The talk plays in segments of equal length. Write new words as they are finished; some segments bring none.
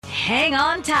hang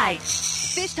on tight.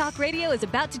 Fish Talk Radio is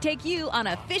about to take you on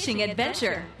a fishing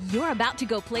adventure. You're about to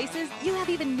go places you have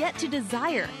even yet to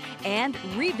desire and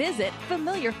revisit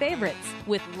familiar favorites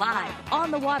with live,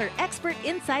 on-the-water expert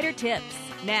insider tips.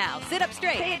 Now, sit up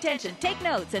straight, pay attention, take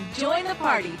notes, and join the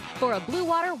party for a blue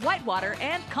water, whitewater,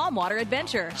 and calm water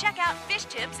adventure. Check out fish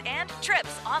tips and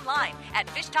trips online at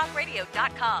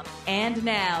fishtalkradio.com. And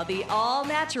now, the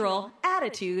all-natural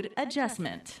attitude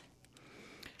adjustment.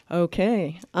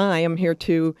 Okay, I am here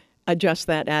to adjust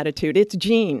that attitude. It's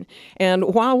Jean.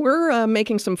 And while we're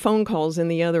making some phone calls in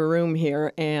the other room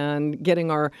here and getting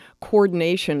our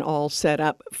coordination all set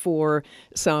up for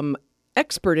some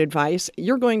expert advice,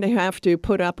 you're going to have to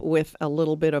put up with a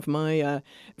little bit of my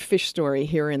fish story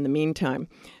here in the meantime.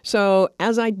 So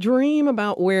as I dream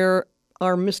about where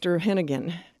our Mr.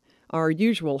 Hennigan, our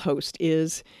usual host,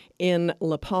 is in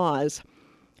La Paz,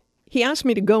 he asked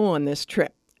me to go on this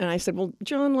trip. And I said, well,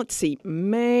 John, let's see,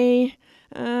 May.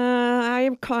 I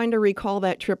kind of recall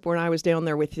that trip when I was down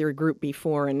there with your group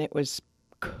before, and it was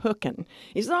cooking.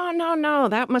 He said, oh, no,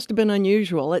 that must have been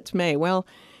unusual. It's May. Well,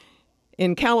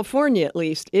 in California, at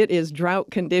least, it is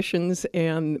drought conditions,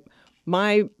 and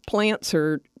my plants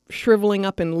are shriveling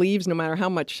up in leaves no matter how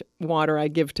much water I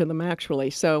give to them, actually.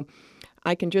 So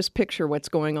I can just picture what's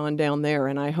going on down there,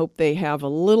 and I hope they have a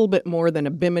little bit more than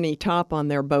a bimini top on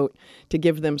their boat to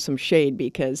give them some shade,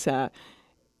 because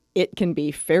it can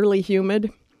be fairly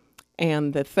humid.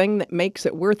 And the thing that makes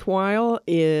it worthwhile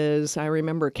is I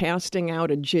remember casting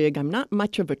out a jig. I'm not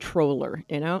much of a troller,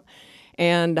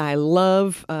 and I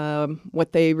love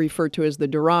what they refer to as the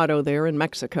Dorado there in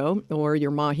Mexico, or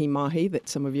your mahi-mahi that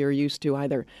some of you are used to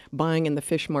either buying in the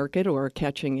fish market or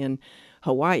catching in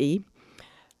Hawaii.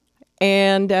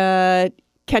 And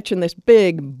catching this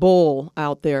big bull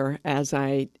out there as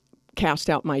I cast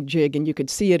out my jig, and you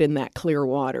could see it in that clear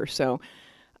water. So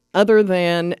other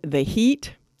than the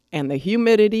heat and the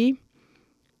humidity,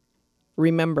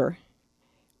 remember,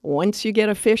 once you get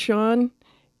a fish on,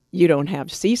 you don't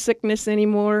have seasickness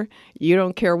anymore. You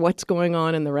don't care what's going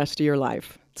on in the rest of your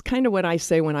life. It's kind of what I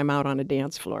say when I'm out on a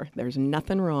dance floor. There's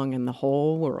nothing wrong in the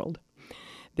whole world.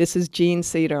 This is Jean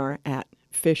Cedar at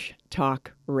Fish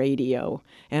Talk Radio,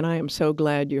 and I am so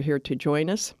glad you're here to join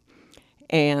us.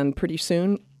 And pretty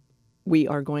soon, we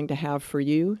are going to have for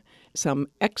you some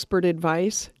expert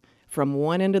advice from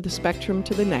one end of the spectrum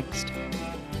to the next.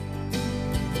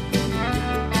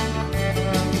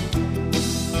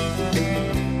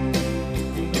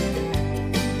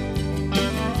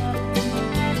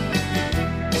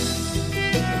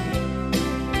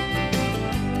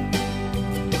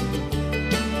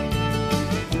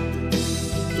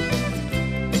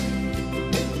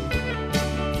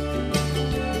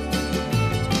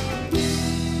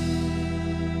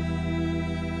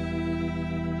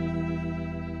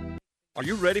 Are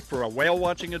you ready for a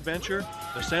whale-watching adventure?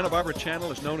 The Santa Barbara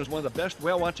Channel is known as one of the best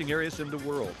whale-watching areas in the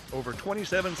world. Over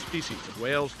 27 species of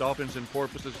whales, dolphins, and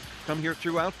porpoises come here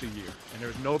throughout the year, and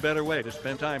there's no better way to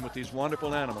spend time with these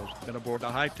wonderful animals than aboard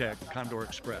the high-tech Condor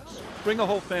Express. Bring a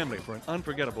whole family for an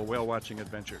unforgettable whale-watching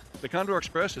adventure. The Condor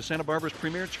Express is Santa Barbara's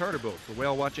premier charter boat for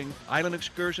whale-watching, island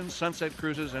excursions, sunset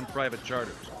cruises, and private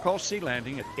charters. Call Sea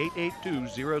Landing at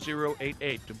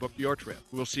 882-0088 to book your trip.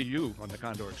 We'll see you on the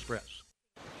Condor Express.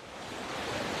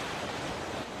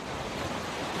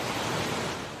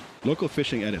 Local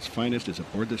fishing at its finest is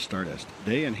aboard the Stardust.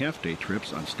 Day and half-day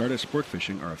trips on Stardust Sport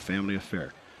Fishing are a family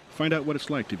affair. Find out what it's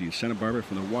like to view Santa Barbara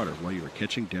from the water while you are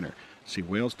catching dinner. See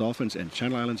whales, dolphins, and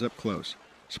Channel Islands up close.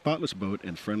 Spotless boat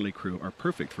and friendly crew are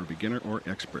perfect for beginner or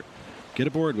expert. Get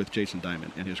aboard with Jason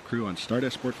Diamond and his crew on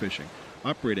Stardust Sport Fishing,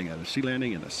 operating out of Sea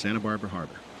Landing in the Santa Barbara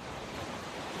Harbor.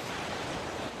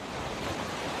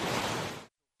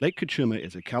 Lake Cachuma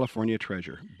is a California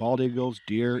treasure. Bald eagles,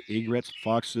 deer, egrets,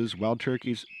 foxes, wild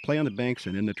turkeys play on the banks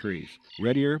and in the trees.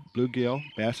 Red ear, bluegill,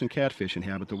 bass, and catfish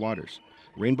inhabit the waters.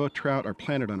 Rainbow trout are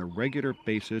planted on a regular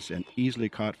basis and easily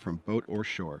caught from boat or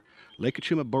shore. Lake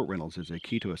Cachuma Boat Rentals is a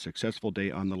key to a successful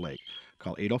day on the lake.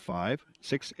 Call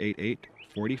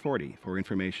 805-688-4040 for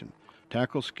information.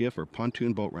 Tackle, skiff, or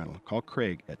pontoon boat rental. Call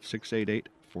Craig at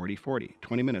 688-4040,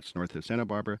 20 minutes north of Santa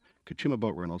Barbara. Cachuma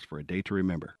Boat Rentals for a day to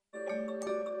remember.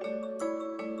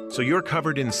 So you're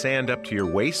covered in sand up to your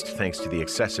waist thanks to the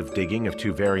excessive digging of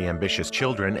two very ambitious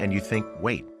children, and you think,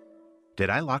 wait, did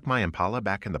I lock my Impala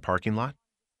back in the parking lot?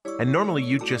 And normally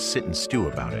you'd just sit and stew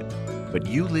about it. But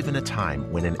you live in a time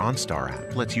when an OnStar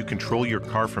app lets you control your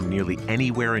car from nearly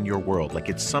anywhere in your world, like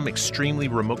it's some extremely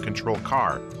remote control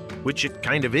car. which it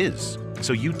kind of is.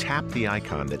 So you tap the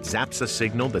icon that zaps a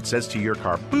signal that says to your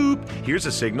car, boop, here's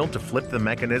a signal to flip the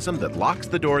mechanism that locks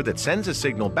the door that sends a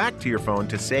signal back to your phone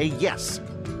to say, yes,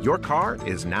 your car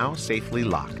is now safely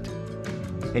locked.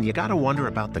 And you gotta wonder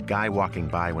about the guy walking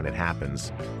by when it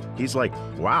happens. He's like,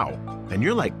 wow. And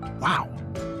you're like, wow.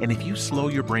 And if you slow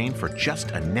your brain for just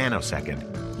a nanosecond,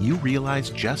 you realize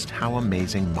just how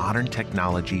amazing modern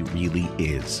technology really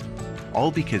is. All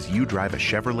because you drive a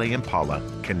Chevrolet Impala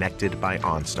connected by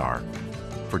OnStar.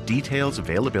 For details,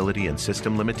 availability, and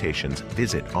system limitations,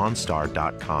 visit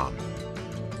OnStar.com.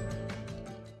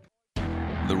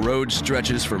 The road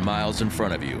stretches for miles in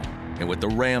front of you, and with the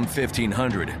Ram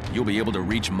 1500, you'll be able to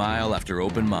reach mile after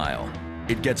open mile.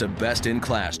 It gets a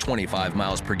best-in-class 25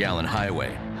 miles per gallon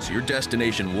highway, so your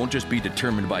destination won't just be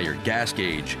determined by your gas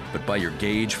gauge, but by your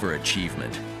gauge for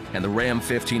achievement. And the Ram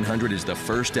 1500 is the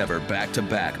first ever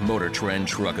back-to-back Motor Trend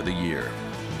Truck of the Year.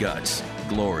 Guts,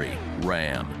 glory,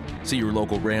 Ram. See your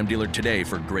local Ram dealer today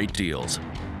for great deals.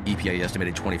 EPA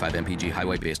estimated 25 mpg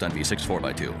highway based on V6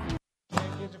 4x2.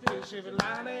 Can't get your fish if your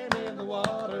line ain't in the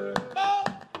water. Oh!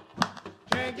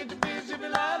 Can't get your fish if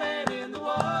your line ain't in the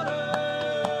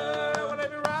water. Well,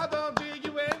 if you ride on till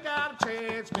you ain't got a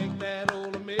chance, make that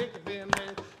old and make it then.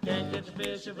 Can't get your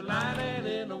fish if your line ain't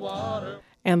in the water.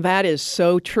 And that is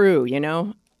so true, you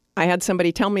know. I had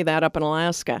somebody tell me that up in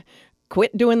Alaska.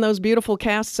 Quit doing those beautiful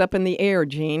casts up in the air,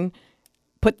 Gene.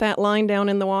 Put that line down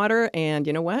in the water, and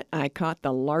you know what? I caught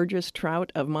the largest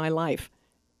trout of my life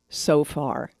so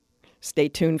far. Stay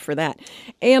tuned for that.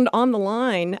 And on the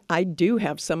line, I do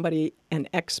have somebody, an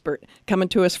expert, coming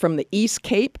to us from the East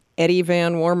Cape, Eddie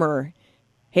Van Wormer.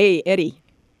 Hey, Eddie.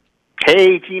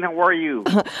 Hey, Gene, how are you?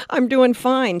 I'm doing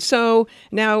fine. So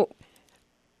now,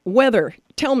 weather.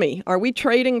 Tell me, are we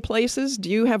trading places?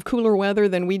 Do you have cooler weather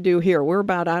than we do here? We're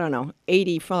about,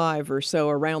 85 or so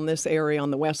around this area on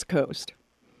the West Coast.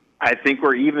 I think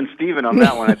we're even Steven on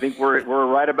that one. I think we're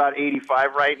right about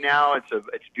 85 right now.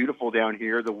 It's beautiful down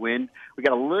here. The wind, we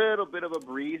got a little bit of a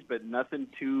breeze, but nothing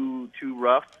too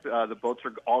rough. The boats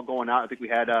are all going out. I think we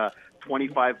had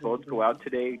 25 boats go out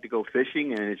today to go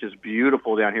fishing, and it's just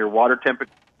beautiful down here. Water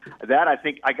temperature. That, I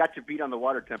think, I got you beat on the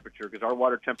water temperature because our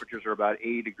water temperatures are about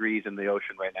 80 degrees in the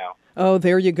ocean right now. Oh,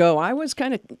 there you go. I was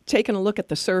kind of taking a look at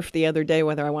the surf the other day,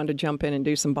 whether I wanted to jump in and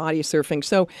do some body surfing.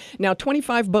 So now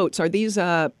 25 boats. Are these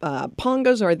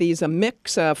pongas? Are these a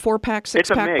mix, 4-pack,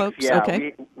 6-pack boats? Yeah.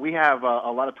 Okay. We have a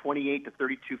lot of 28 to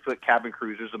 32-foot cabin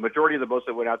cruisers. The majority of the boats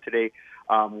that went out today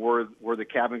were the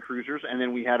cabin cruisers, and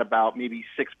then we had about maybe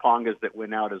 6 pongas that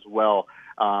went out as well.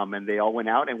 And they all went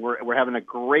out, and we're having a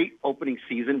great opening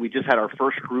season. We just had our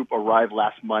first group arrive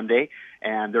last Monday,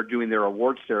 and they're doing their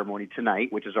awards ceremony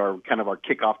tonight, which is our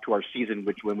kickoff to our season,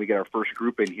 which when we get our first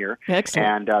group in here.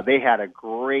 Excellent. And they had a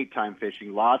great time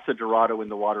fishing. Lots of Dorado in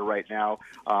the water right now.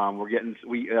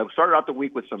 We started out the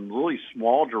week with some really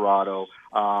small Dorado,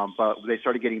 but they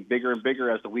started getting bigger and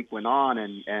bigger as the week went on,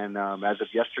 and as of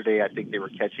yesterday, I think they were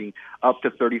catching up to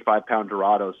 35-pound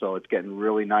Dorado, so it's getting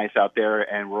really nice out there,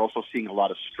 and we're also seeing a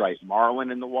lot of striped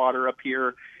marlin in the water up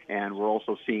here, and we're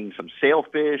also seeing some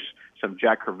sailfish, some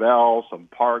Jack Crevalle, some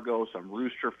Pargo, some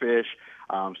roosterfish.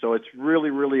 So it's really,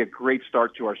 really a great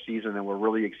start to our season, and we're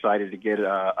really excited to get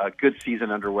a good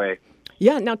season underway.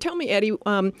 Yeah. Now tell me, Eddie,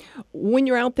 when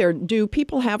you're out there, do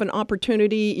people have an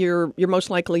opportunity? You're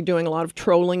most likely doing a lot of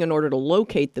trolling in order to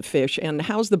locate the fish. And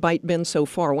how's the bite been so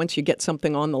far? Once you get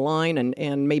something on the line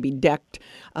and maybe decked,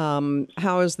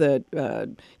 how is the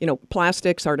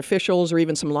plastics, artificials, or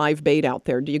even some live bait out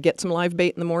there? Do you get some live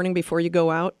bait in the morning before you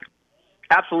go out?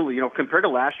 Absolutely. Compared to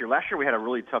last year we had a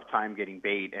really tough time getting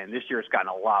bait, and this year it's gotten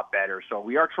a lot better. So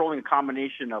we are trolling a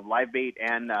combination of live bait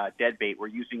and dead bait. We're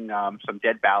using some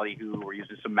dead ballyhoo. We're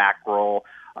using some mackerel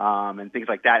and things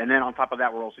like that. And then on top of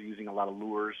that, we're also using a lot of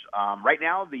lures. Right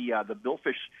now, the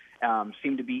billfish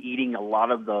seem to be eating a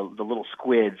lot of the little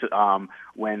squids.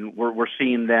 When we're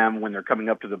seeing them when they're coming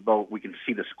up to the boat, we can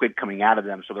see the squid coming out of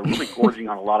them. So they're really gorging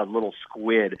on a lot of little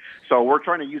squid. So we're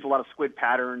trying to use a lot of squid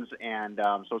patterns, and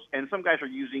some guys are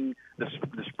using the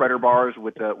spreader bars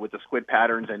with the squid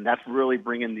patterns, and that's really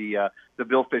bringing the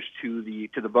billfish to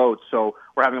the boat. So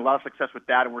we're having a lot of success with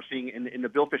that, and we're seeing in the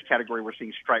billfish category, we're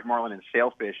seeing striped marlin and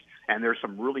sailfish, and there's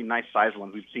some really nice size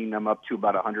ones. We've seen them up to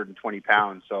about 120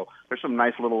 pounds. So there's some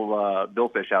nice little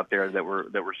billfish out there that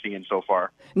we're seeing so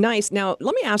far. Nice. Now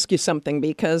let me ask you something,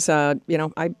 because I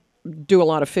do a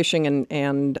lot of fishing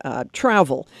and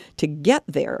travel to get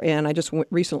there, and I just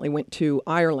recently went to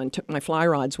Ireland, took my fly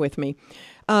rods with me.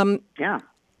 Yeah.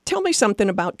 Tell me something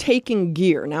about taking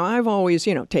gear. Now, I've always,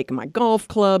 taken my golf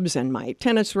clubs and my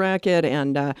tennis racket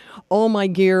and all my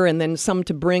gear, and then some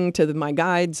to bring to my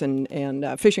guides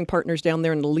and fishing partners down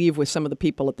there and to leave with some of the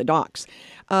people at the docks.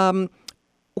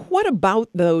 What about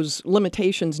those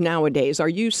limitations nowadays? Are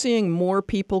you seeing more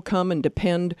people come and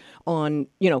depend on,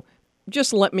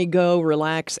 just let me go,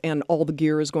 relax, and all the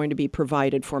gear is going to be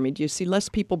provided for me? Do you see less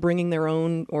people bringing their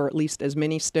own, or at least as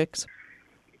many sticks?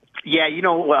 Yeah,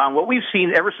 what we've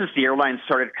seen ever since the airlines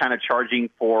started kind of charging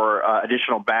for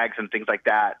additional bags and things like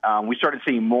that, we started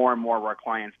seeing more and more of our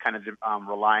clients kind of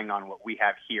relying on what we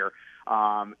have here. A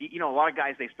lot of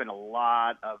guys, they spend a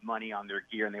lot of money on their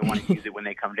gear and they want to use it when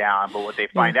they come down. But what they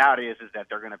find out is that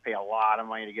they're going to pay a lot of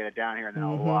money to get it down here and then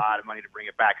a lot of money to bring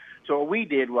it back. So what we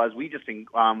did was we just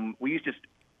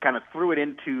kind of threw it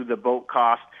into the boat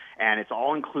cost, and it's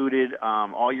all included.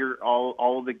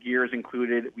 All of the gear is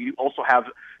included. We also have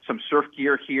some surf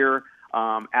gear here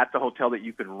at the hotel that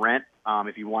you can rent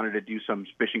if you wanted to do some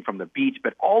fishing from the beach.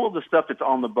 But all of the stuff that's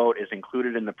on the boat is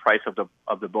included in the price of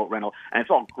the boat rental, and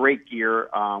it's all great gear.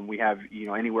 We have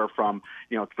anywhere from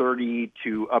 30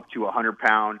 to up to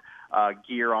 100-pound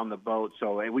gear on the boat.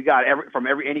 So we got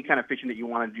any kind of fishing that you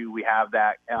want to do, we have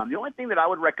that. The only thing that I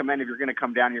would recommend if you're going to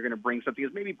come down, you're going to bring something,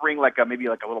 is maybe bring like a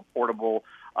little portable,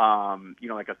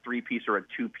 like a 3-piece or a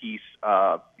 2-piece,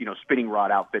 spinning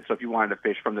rod outfit. So if you wanted to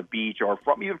fish from the beach or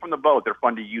even from the boat, they're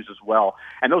fun to use as well.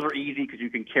 And those are easy because you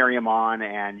can carry them on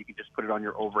and you can just put it on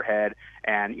your overhead.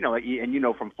 And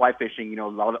from fly fishing, a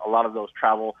lot of those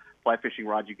travel fly fishing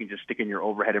rods you can just stick in your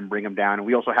overhead and bring them down. And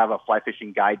we also have a fly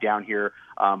fishing guide down here,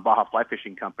 Baja Fly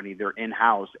Fishing Company. They're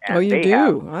in-house. And they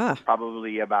have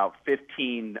probably about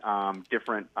 15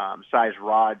 different size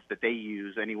rods that they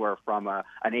use, anywhere from an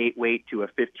 8-weight to a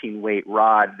 15-weight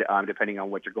rod, depending on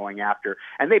what you're going after.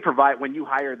 And they provide, when you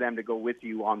hire them to go with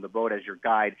you on the boat as your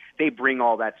guide, they bring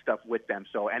all that stuff with them.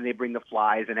 And they bring the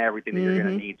flies and everything that you're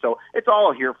going to need. So it's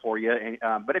all here for you. And,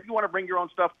 but if you want to bring your own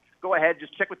stuff, go ahead.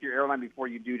 Just check with your airline before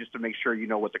you do, just to make sure you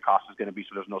know what the cost is going to be, so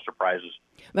there's no surprises.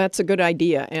 That's a good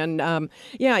idea. And,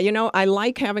 I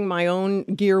like having my own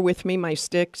gear with me, my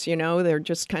sticks. They're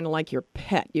just kind of like your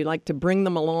pet. You like to bring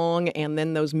them along, and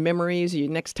then those memories,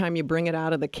 next time you bring it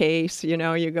out of the case, you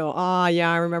go,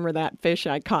 I remember that fish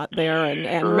I caught there,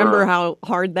 and remember how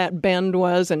hard that bend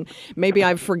was, and maybe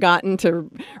I've forgotten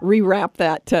to rewrap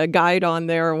that guide on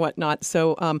there or whatnot.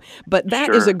 So, but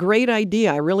that is a great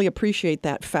idea. I really appreciate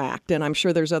that fact. And I'm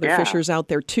sure there's other fishers out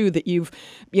there, too, that you've,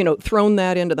 thrown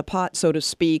that into the pot, so to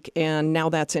speak, and now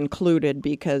that's included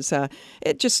because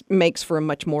it just makes for a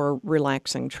much more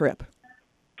relaxing trip.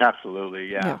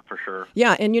 Absolutely, yeah, for sure.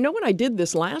 Yeah, and what I did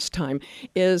this last time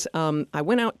is I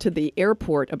went out to the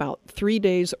airport about 3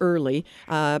 days early,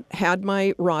 had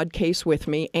my rod case with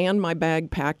me and my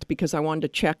bag packed because I wanted to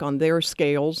check on their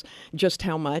scales just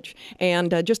how much,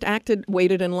 and just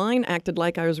waited in line, acted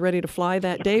like I was ready to fly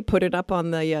that day, put it up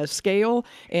on the scale,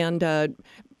 and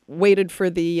waited for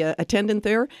the attendant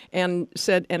there and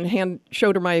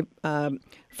showed her my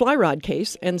fly rod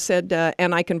case and said,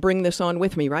 and I can bring this on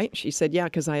with me, right? She said, yeah,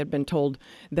 because I had been told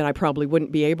that I probably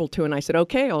wouldn't be able to. And I said,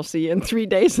 okay, I'll see you in 3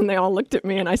 days. And they all looked at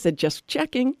me and I said, just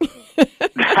checking.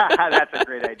 That's a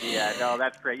great idea. No,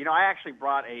 that's great. I actually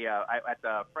brought at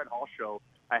the Fred Hall show,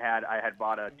 I had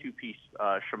bought a 2-piece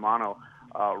Shimano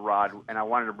rod, and I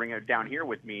wanted to bring it down here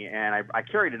with me, and I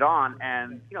carried it on,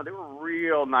 and they were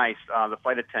real nice. The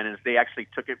flight attendants, they actually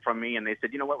took it from me, and they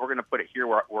said, you know what, we're going to put it here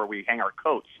where we hang our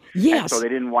coats. Yes. And so they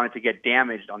didn't want it to get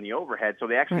damaged on the overhead, so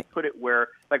they actually put it where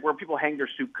people hang their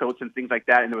suit coats and things like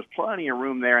that, and there was plenty of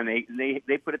room there, and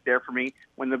they put it there for me.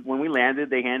 When we landed,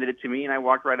 they handed it to me, and I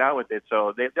walked right out with it.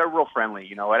 So they're real friendly,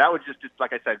 and I would just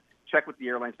like I said, check with the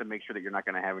airlines to make sure that you're not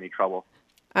going to have any trouble.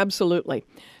 Absolutely.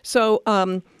 So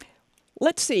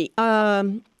let's see.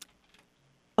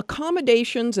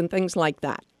 Accommodations and things like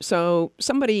that. So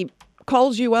somebody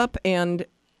calls you up, and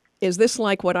is this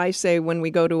like what I say when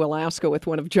we go to Alaska with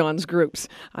one of John's groups?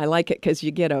 I like it because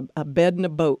you get a bed and a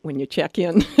boat when you check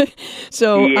in.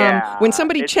 So when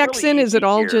somebody checks in, is it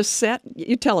all just set?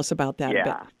 You tell us about that a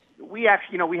bit. We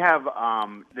actually, we have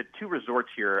the 2 resorts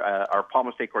here are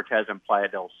Palma State Cortez and Playa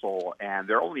del Sol, and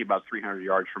they're only about 300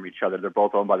 yards from each other. They're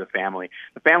both owned by the family.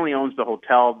 The family owns the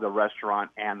hotel, the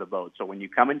restaurant, and the boat. So when you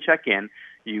come and check in,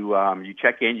 you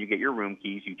check in, you get your room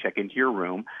keys, you check into your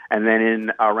room, and then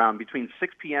in around between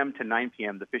 6 p.m. to 9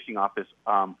 p.m., the fishing office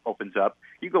opens up.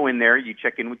 You go in there, you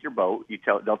check in with your boat.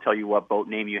 They'll tell you what boat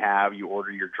name you have. You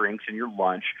order your drinks and your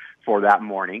lunch for that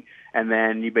morning, and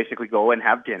then you basically go and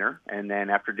have dinner. And then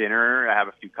after dinner, dinner, have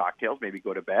a few cocktails, maybe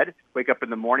go to bed. Wake up in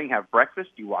the morning, have breakfast.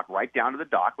 You walk right down to the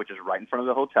dock, which is right in front of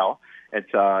the hotel.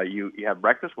 It's you have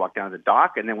breakfast, walk down to the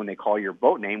dock, and then when they call your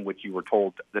boat name, which you were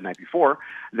told the night before,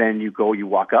 then you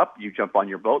walk up, you jump on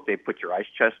your boat. They put your ice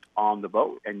chest on the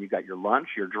boat, and you got your lunch,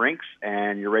 your drinks,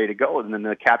 and you're ready to go. And then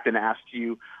the captain asks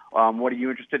you, what are you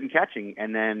interested in catching?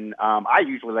 And then I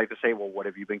usually like to say, well, what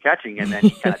have you been catching? And then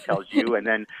he kind of tells you, and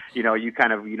then, you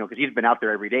kind of, because he's been out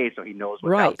there every day, so he knows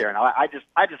what's out there. And I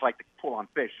just like to pull on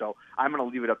fish, so I'm going to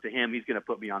leave it up to him. He's going to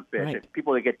put me on fish. Right. If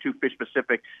people that get too fish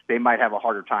specific, they might have a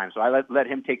harder time. So I let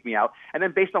him take me out. And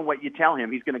then based on what you tell him,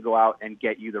 he's going to go out and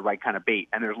get you the right kind of bait.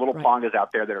 And there's little pongas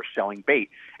out there that are selling bait.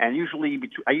 And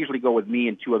I usually go with me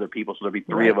and two other people, so there'll be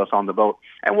three of us on the boat.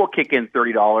 And we'll kick in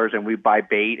 $30, and we buy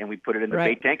bait, and we put it in the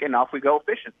bait tank, and off we go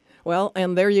fishing. Well,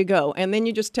 and there you go. And then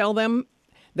you just tell them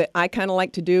that I kind of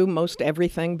like to do most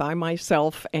everything by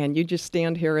myself, and you just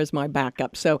stand here as my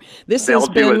backup. So They'll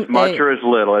do as much or as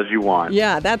little as you want.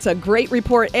 Yeah, that's a great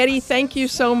report. Eddie, thank you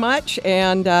so much.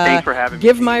 And thanks for having me.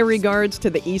 Give my regards to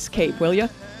the East Cape, will you?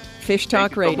 Fish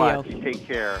Talk Radio. Thank you so much. Take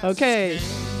care. Okay.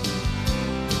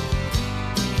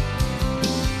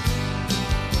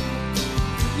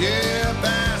 Yeah,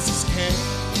 bass is king.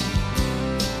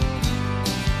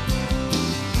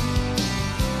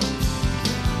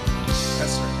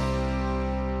 That's right.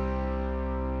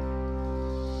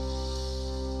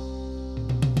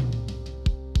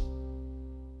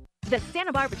 The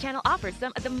Santa Barbara Channel offers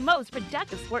some of the most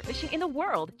productive sport fishing in the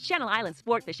world. Channel Island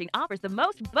Sport Fishing offers the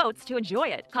most boats to enjoy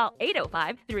it. Call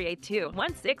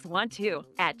 805-382-1612.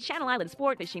 At Channel Island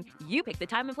Sport Fishing, you pick the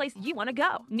time and place you want to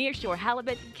go. Nearshore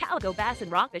halibut, calico bass,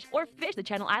 and rockfish, or fish the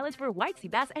Channel Islands for white sea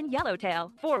bass and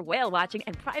yellowtail. For whale watching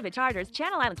and private charters,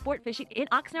 Channel Island Sport Fishing in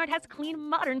Oxnard has clean,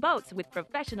 modern boats with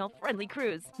professional, friendly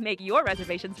crews. Make your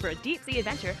reservations for a deep-sea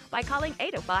adventure by calling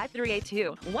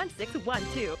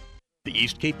 805-382-1612. The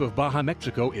East Cape of Baja,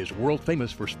 Mexico is world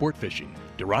famous for sport fishing.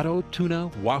 Dorado,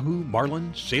 tuna, wahoo,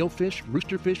 marlin, sailfish,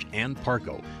 roosterfish, and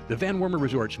pargo. The Van Wormer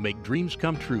resorts make dreams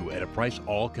come true at a price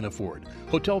all can afford.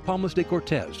 Hotel Palmas de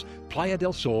Cortez, Playa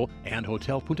del Sol, and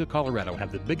Hotel Punta Colorado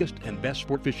have the biggest and best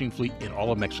sport fishing fleet in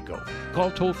all of Mexico.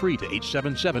 Call toll-free to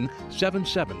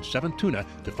 877-777-TUNA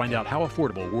to find out how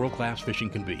affordable world-class fishing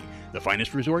can be. The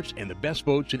finest resorts and the best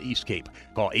boats in East Cape.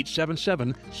 Call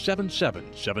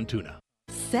 877-777-TUNA.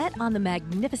 Set on the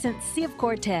magnificent Sea of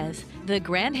Cortez, the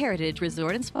Grand Heritage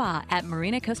Resort and Spa at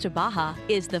Marina Costa Baja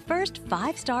is the first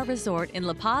 5-star resort in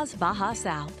La Paz, Baja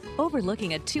South.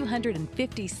 Overlooking a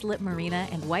 250-slip marina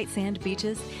and white sand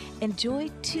beaches, enjoy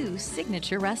 2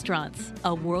 signature restaurants,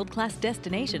 a world-class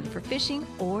destination for fishing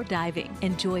or diving.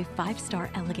 Enjoy 5-star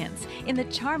elegance in the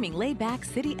charming laid-back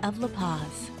city of La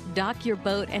Paz. Dock your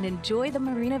boat and enjoy the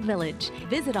Marina Village.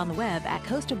 Visit on the web at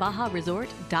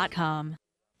CostaBajaResort.com.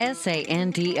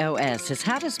 Sandos is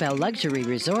how to spell luxury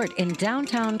resort in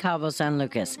downtown Cabo San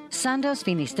Lucas. Sandos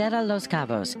Finisterra Los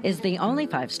Cabos is the only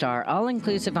 5-star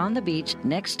all-inclusive on the beach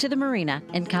next to the marina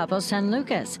in Cabo San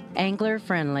Lucas.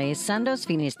 Angler-friendly Sandos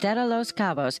Finisterra Los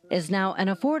Cabos is now an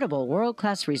affordable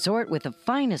world-class resort with the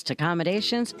finest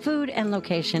accommodations, food, and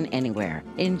location anywhere.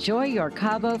 Enjoy your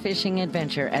Cabo fishing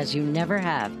adventure as you never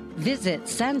have. Visit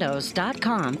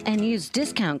sandos.com and use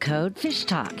discount code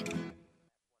FISHTALK.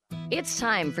 It's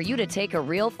time for you to take a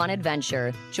real fun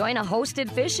adventure. Join a hosted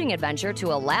fishing adventure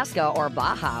to Alaska or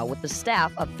Baja with the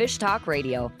staff of Fish Talk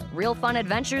Radio. Real Fun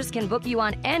Adventures can book you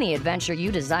on any adventure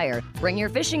you desire. Bring your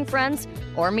fishing friends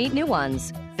or meet new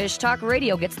ones. Fish Talk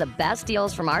Radio gets the best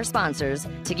deals from our sponsors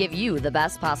to give you the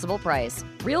best possible price.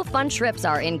 Real Fun trips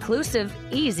are inclusive,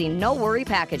 easy, no-worry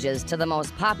packages to the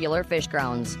most popular fish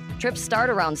grounds. Trips start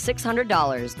around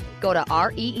 $600. Go to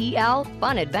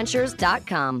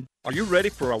REELfunadventures.com. Are you ready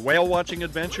for a whale-watching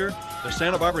adventure? The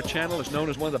Santa Barbara Channel is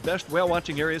known as one of the best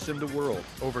whale-watching areas in the world.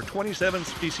 Over 27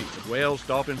 species of whales,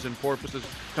 dolphins, and porpoises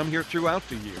come here throughout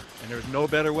the year, and there's no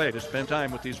better way to spend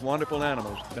time with these wonderful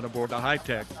animals than aboard the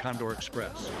high-tech Condor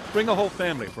Express. Bring a whole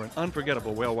family for an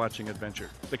unforgettable whale-watching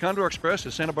adventure. The Condor Express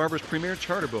is Santa Barbara's premier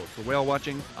charter boat for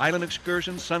whale-watching, island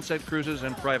excursions, sunset cruises,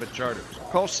 and private charters.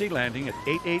 Call Sea Landing at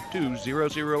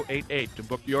 882-0088 to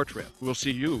book your trip. We'll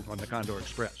see you on the Condor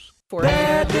Express.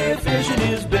 Bad day fishing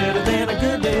is better than a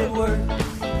good day at work.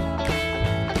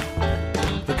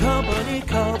 The company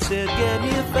called, said get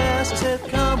here fast. I said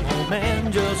come on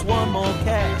man, just one more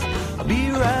cast. I'll be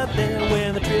right there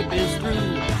when the trip is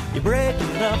through. You're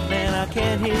breaking up man, I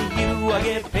can't hear you. I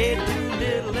get paid too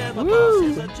little and my boss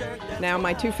is a jerk. Now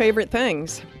my 2 favorite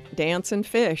things, dance and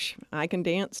fish. I can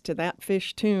dance to that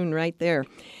fish tune right there.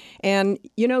 And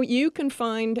you can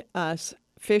find us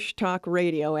Fish Talk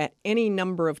Radio at any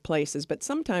number of places, but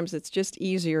sometimes it's just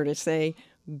easier to say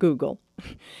Google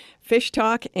Fish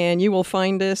Talk, and you will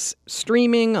find us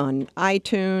streaming on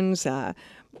iTunes,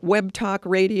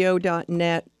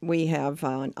 webtalkradio.net. We have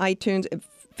on iTunes,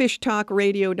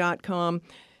 fishtalkradio.com.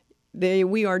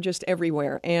 We are just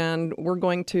everywhere, and we're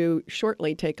going to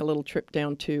shortly take a little trip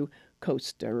down to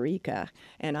Costa Rica.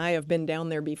 And I have been down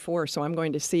there before, so I'm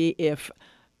going to see if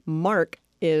Mark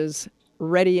is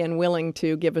ready and willing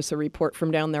to give us a report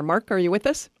from down there. Mark, are you with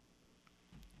us?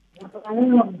 I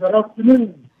am. Good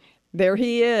afternoon. There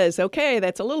he is. Okay,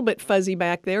 that's a little bit fuzzy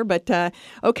back there, but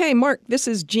okay, Mark, this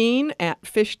is Jean at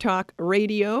Fish Talk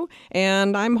Radio,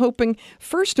 and I'm hoping,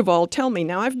 first of all, tell me,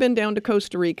 now I've been down to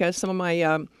Costa Rica. Some of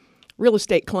my real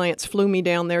estate clients flew me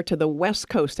down there to the West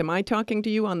Coast. Am I talking to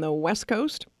you on the West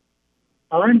Coast?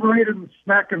 I'm right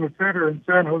smack in the center in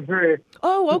San Jose.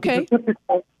 Oh, okay.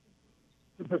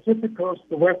 The Pacific Coast,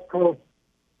 the West Coast,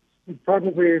 is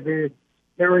probably the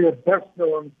area best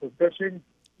known for fishing.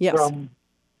 Yes. From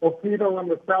Oquito in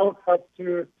the south up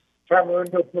to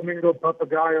Tamarindo, Flamingo,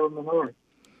 Papagayo in the north.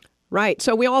 Right.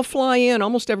 So we all fly in.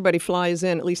 Almost everybody flies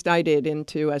in. At least I did,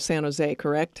 into San Jose,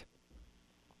 correct?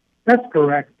 That's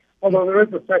correct. Although there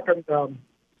is a second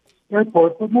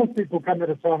airport, but most people come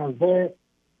into San Jose,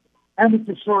 and it's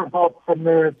a short hop from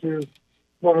there to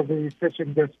one of the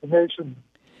fishing destinations.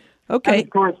 Okay. And of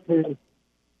course,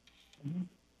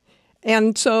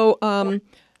 And so,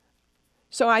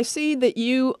 so I see that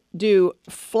you do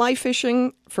fly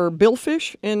fishing for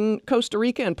billfish in Costa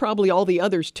Rica and probably all the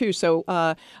others too. So,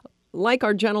 like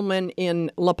our gentleman in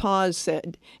La Paz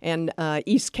said, and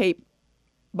East Cape,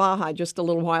 Baja, just a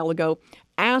little while ago,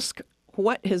 ask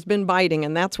what has been biting,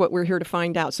 and that's what we're here to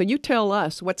find out. So you tell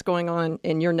us what's going on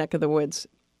in your neck of the woods.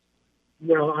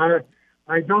 Well,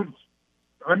 I'm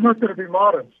not going to be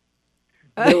modest.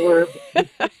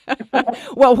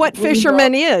 Well, what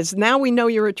fisherman is? Now we know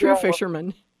you're a true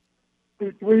fisherman.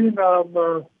 Between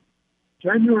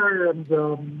January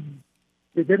and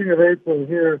beginning of April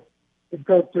here in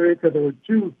Costa Rica, there were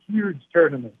two huge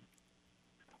tournaments.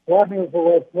 One was the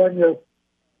Las Dueñas,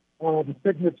 the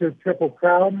Signature Triple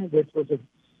Crown, which was a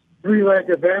three-leg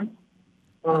event.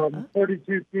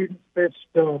 42 teams fished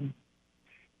 3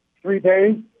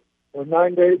 days, or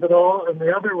 9 days in all, and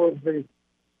the other was the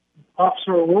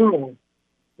Offshore World,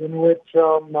 in which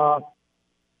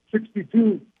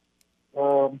 62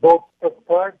 boats took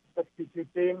part, 62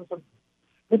 teams. And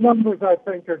the numbers, I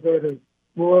think, are going to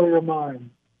blow your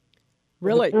mind.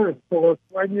 Really? First, the Las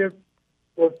Dueñas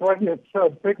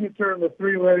Signature and the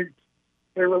 3 legs,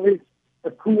 they released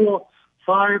a cool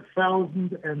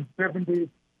 5,070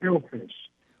 billfish.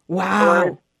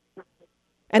 Wow.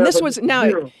 And this was,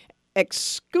 now,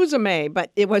 excuse me,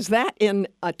 but it was that in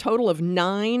a total of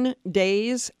 9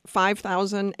 days,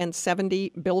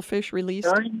 5,070 billfish released?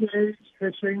 9 days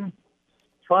fishing,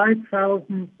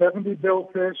 5,070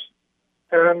 billfish,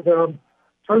 and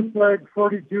first leg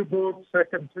 42 boats,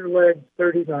 second 2 legs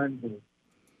 39 boats.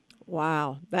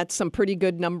 Wow, that's some pretty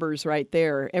good numbers right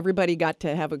there. Everybody got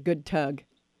to have a good tug.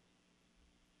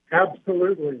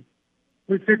 Absolutely.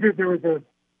 We figured there was a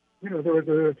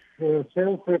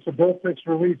sailfish, a billfish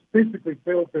release, basically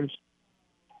sailfish,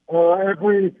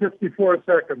 every 54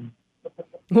 seconds.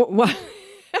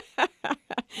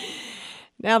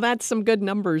 Now that's some good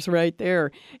numbers right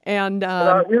there. And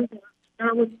that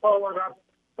was followed up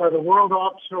by the World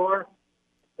Offshore,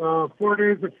 4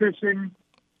 days of fishing,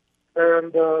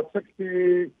 and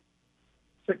 62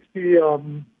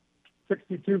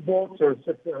 boats, or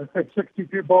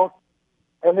 62 boats,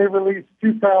 and they released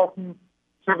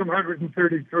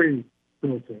 2,733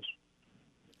 billfish.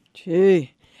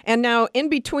 Gee. And now, in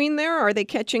between there, are they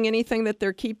catching anything that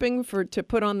they're keeping to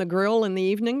put on the grill in the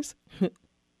evenings?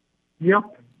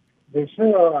 Yep, they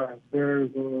sure are.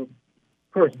 There's, of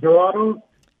course, Dorados,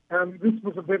 and this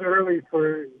was a bit early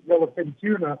for yellowfin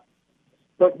tuna,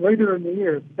 but later in the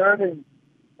year, starting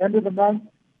end of the month,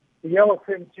 the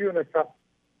yellowfin tuna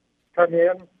come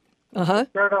in.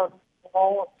 Start out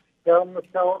small down the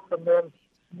south, and then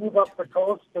move up the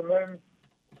coast, and then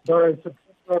by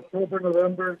September, October,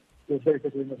 November, well,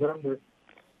 basically November,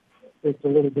 it's a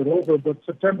little bit over, but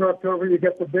September, October, you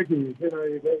get the biggies. You know,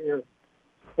 you get your,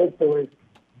 hopefully,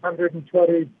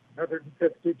 120,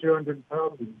 150, 200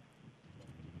 pounds.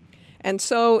 And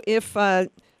so if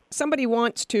somebody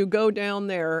wants to go down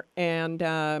there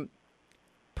and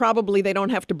probably they don't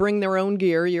have to bring their own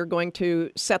gear, you're going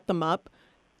to set them up,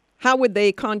 how would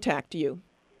they contact you?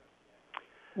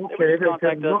 Okay, they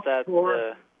can look for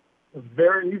a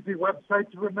very easy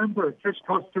website to remember,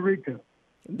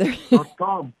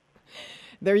 fishcostarica.com.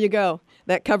 There you go.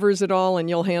 That covers it all, and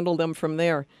you'll handle them from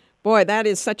there. Boy, that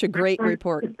is such a great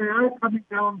report. If they are coming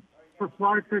down for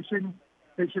fly fishing,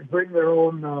 they should bring their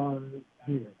own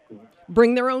gear.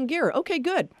 Bring their own gear. Okay,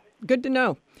 good. Good to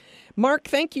know. Mark,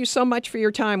 thank you so much for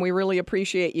your time. We really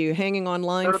appreciate you hanging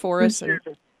online for us. And,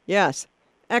 yes.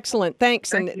 Excellent.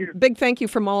 Thanks. Thank you. Big thank you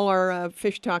from all our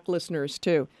Fish Talk listeners,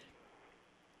 too.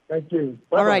 Thank you.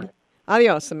 Bye-bye. All right.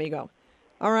 Adios, amigo.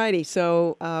 All righty.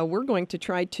 So we're going to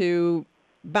try to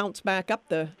bounce back up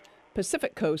the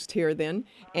Pacific coast here then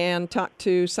and talk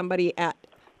to somebody at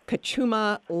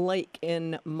Kachuma Lake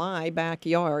in my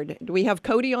backyard. Do we have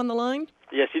Cody on the line?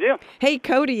 Yes, you do. Hey,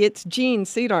 Cody, it's Gene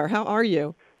Cedar. How are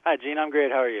you? Hi, Gene. I'm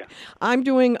great. How are you? I'm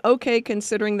doing okay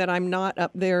considering that I'm not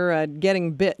up there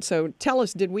getting bit. So tell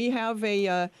us, did we have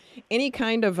any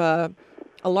kind of a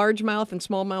largemouth and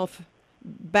smallmouth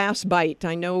bass bite?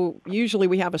 I know usually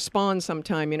we have a spawn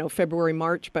sometime, February,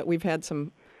 March, but we've had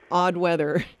some odd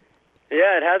weather.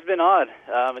 Yeah, it has been odd.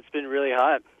 It's been really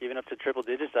hot, even up to triple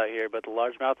digits out here, but the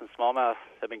largemouth and smallmouth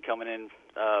have been coming in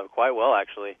quite well,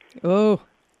 actually. Oh.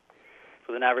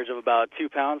 With an average of about 2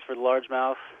 pounds for the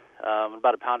largemouth,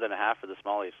 about 1.5 pounds for the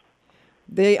smallies.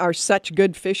 They are such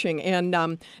good fishing. And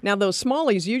now those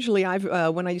smallies, usually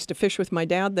when I used to fish with my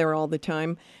dad there all the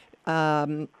time,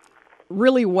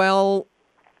 really well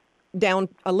down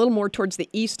a little more towards the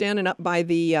east end and up by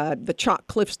the chalk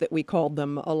cliffs that we called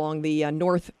them along the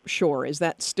north shore. Is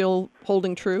that still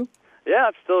holding true? Yeah,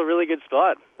 it's still a really good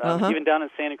spot. Even down in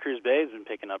Santa Cruz Bay has been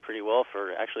picking up pretty well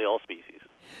for actually all species.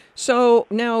 So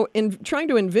now, in trying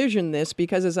to envision this,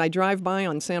 because as I drive by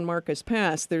on San Marcos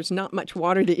Pass, there's not much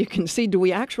water that you can see. Do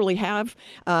we actually have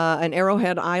an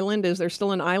Arrowhead Island? Is there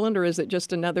still an island, or is it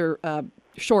just another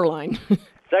shoreline?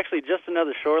 It's actually just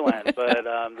another shoreline, but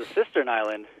the Cistern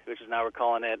Island, which is now we're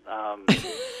calling it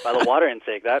by the water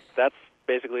intake, that's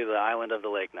basically the island of the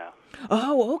lake now.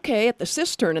 Oh, okay, at the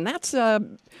Cistern, and that's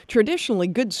traditionally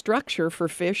good structure for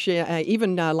fish,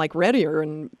 even like red ear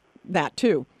and that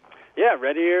too. Yeah,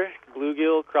 red ear,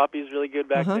 bluegill, crappie's really good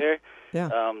back there. Yeah.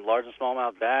 Large and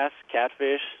smallmouth bass,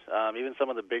 catfish, even some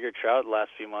of the bigger trout the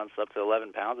last few months, up to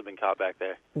 11 pounds, have been caught back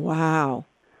there. Wow.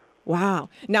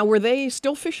 Now, were they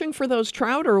still fishing for those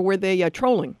trout, or were they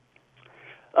trolling?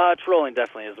 Trolling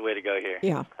definitely is the way to go here.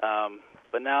 Yeah.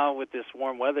 But now with this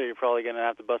warm weather, you're probably going to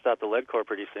have to bust out the lead core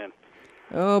pretty soon.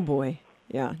 Oh, boy.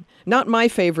 Yeah. Not my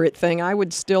favorite thing. I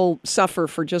would still suffer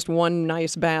for just one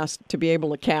nice bass to be able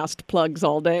to cast plugs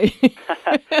all day.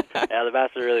 Yeah, the bass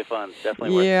are really fun.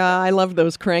 Definitely worth it. Yeah, I love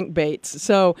those crankbaits.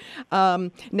 So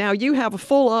now you have a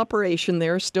full operation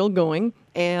there still going,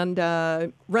 and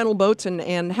rental boats,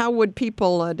 and how would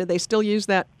people, do they still use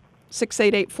that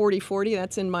 688-4040?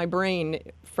 That's in my brain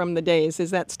from the days.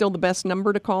 Is that still the best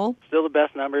number to call? Still the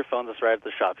best number. Phone's us right at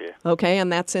the shop here. Okay, and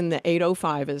that's in the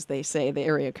 805, as they say, the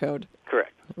area code.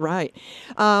 Correct. Right.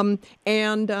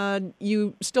 And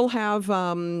you still have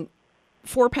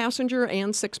 4-passenger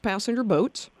and 6-passenger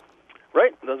boats.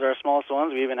 Right. Those are our smallest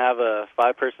ones. We even have a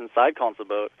 5-person side console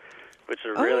boat, which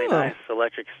is a really nice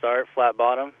electric start, flat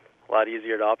bottom, a lot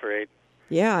easier to operate.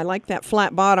 Yeah, I like that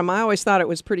flat bottom. I always thought it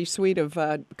was pretty sweet of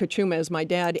Kachuma as my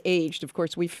dad aged. Of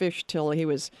course, we fished till he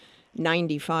was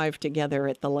 95 together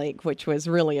at the lake, which was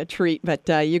really a treat. But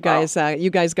you guys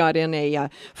got in a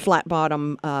flat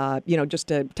bottom,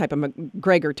 just a type of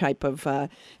McGregor type of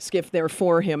skiff there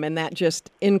for him, and that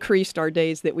just increased our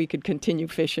days that we could continue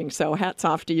fishing. So hats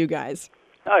off to you guys.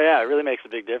 Oh yeah, it really makes a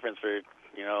big difference for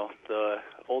the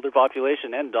older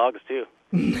population and dogs too.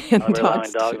 And we're allowing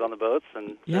dogs on the boats, and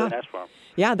it's really nice for them.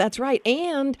 Yeah, that's right.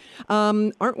 And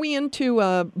aren't we into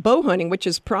bow hunting, which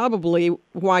is probably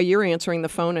why you're answering the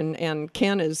phone and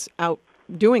Ken is out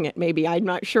doing it, maybe. I'm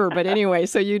not sure. But anyway,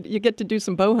 so you get to do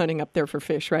some bow hunting up there for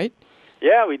fish, right?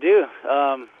 Yeah, we do.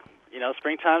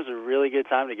 Springtime's a really good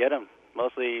time to get them,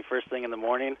 mostly first thing in the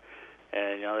morning.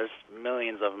 And, there's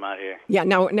millions of them out here. Yeah,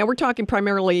 now we're talking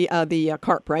primarily the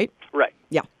carp, right? Right.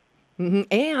 Yeah. Mm-hmm.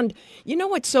 And you know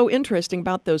what's so interesting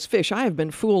about those fish, I have been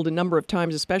fooled a number of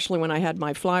times, especially when I had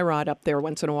my fly rod up there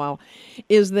once in a while,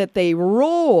 is that they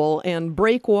roll and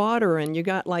break water, and you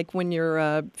got like when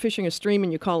you're fishing a stream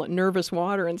and you call it nervous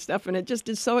water and stuff, and it just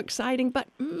is so exciting, but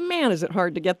man, is it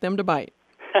hard to get them to bite.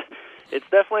 It's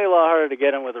definitely a lot harder to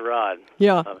get them with a rod.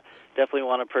 Yeah. Definitely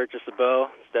want to purchase a bow.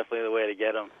 It's definitely the way to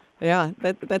get them. Yeah,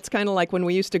 that's kind of like when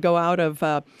we used to go out of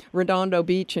Redondo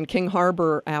Beach and King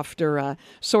Harbor after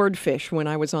swordfish when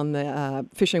I was on the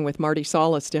fishing with Marty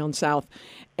Solis down south.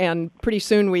 And pretty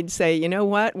soon we'd say, you know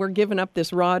what, we're giving up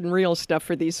this rod and reel stuff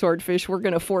for these swordfish. We're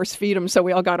going to force feed them, so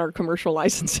we all got our commercial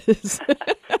licenses.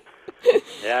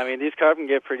 Yeah, I mean, these carp can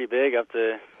get pretty big, up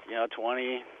to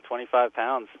 20, 25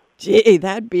 pounds. Gee,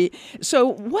 that'd be... So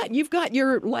what, you've got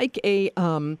your, like a...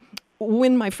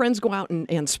 when my friends go out and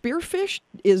spearfish,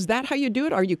 is that how you do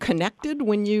it? Are you connected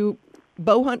when you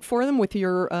bow hunt for them with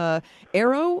your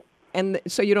arrow, and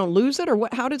so you don't lose it, or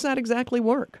what? How does that exactly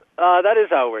work? That is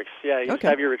how it works. Yeah, you just Okay.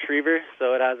 have your retriever,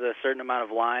 so it has a certain amount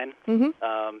of line, and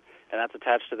that's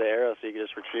attached to the arrow, so you can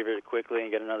just retrieve it quickly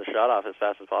and get another shot off as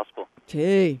fast as possible.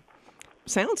 Gee,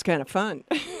 sounds kind of fun.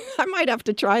 I might have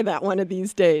to try that one of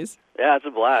these days. Yeah, it's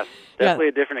a blast. Definitely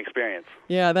a different experience.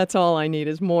 Yeah, that's all I need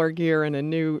is more gear and a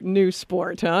new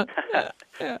sport, huh?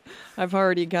 Yeah. I've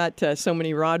already got so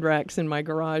many rod racks in my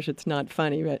garage, it's not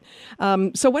funny. But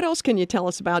so what else can you tell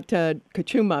us about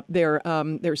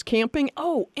Kachuma? There's camping.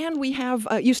 Oh, and we have,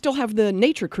 you still have the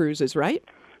nature cruises, right?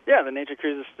 Yeah, the nature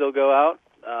cruises still go out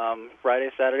Friday,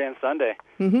 Saturday, and Sunday.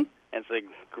 Mm-hmm. And it's a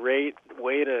great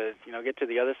way to, get to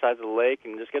the other sides of the lake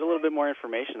and just get a little bit more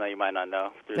information that you might not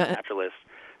know through the naturalists.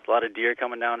 There's a lot of deer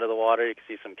coming down to the water. You can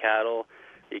see some cattle,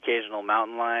 the occasional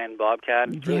mountain lion, bobcat.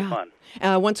 It's really fun.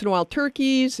 Once in a while,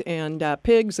 turkeys and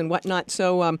pigs and whatnot.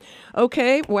 So,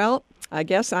 okay, well, I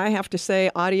guess I have to say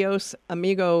adios,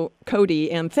 amigo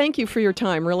Cody, and thank you for your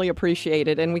time. Really appreciate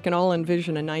it. And we can all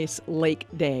envision a nice lake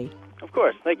day. Of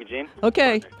course. Thank you, Gene.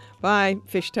 Okay. Bye.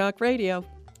 Fish Talk Radio.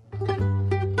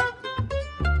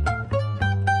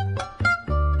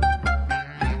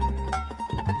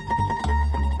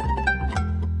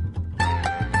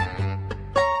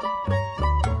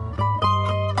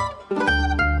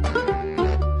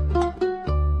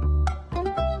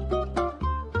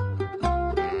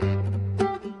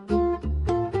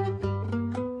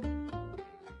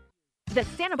 The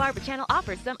Santa Barbara Channel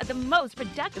offers some of the most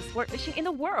productive sport fishing in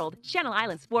the world. Channel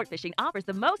Island Sport Fishing offers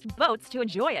the most boats to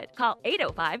enjoy it. Call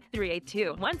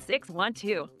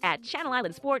 805-382-1612. At Channel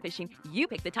Island Sport Fishing, you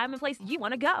pick the time and place you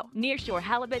want to go. Nearshore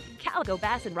halibut, calico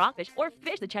bass and rockfish, or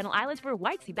fish the Channel Islands for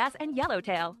white sea bass and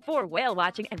yellowtail. For whale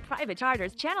watching and private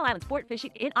charters, Channel Island Sport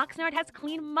Fishing in Oxnard has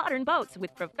clean, modern boats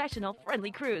with professional,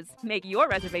 friendly crews. Make your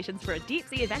reservations for a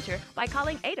deep-sea adventure by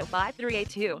calling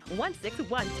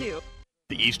 805-382-1612.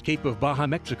 The East Cape of Baja,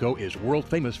 Mexico is world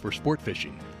famous for sport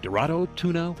fishing. Dorado,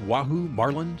 tuna, wahoo,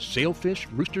 marlin, sailfish,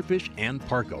 roosterfish, and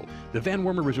pargo. The Van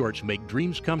Wormer Resorts make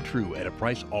dreams come true at a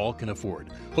price all can afford.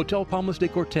 Hotel Palmas de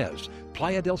Cortez,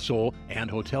 Playa del Sol,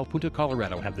 and Hotel Punta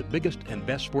Colorado have the biggest and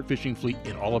best sport fishing fleet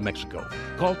in all of Mexico.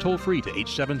 Call toll-free to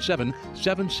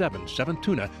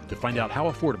 877-777-TUNA to find out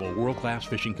how affordable world-class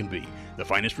fishing can be. The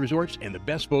finest resorts and the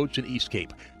best boats in East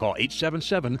Cape. Call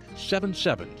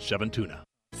 877-777-TUNA.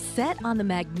 Set on the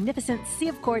magnificent Sea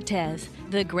of Cortez,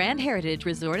 the Grand Heritage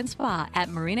Resort and Spa at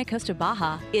Marina Costa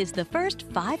Baja is the first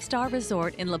 5-star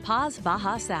resort in La Paz,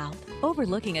 Baja South.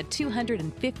 Overlooking a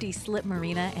 250-slip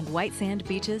marina and white sand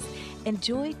beaches,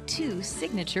 enjoy 2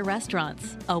 signature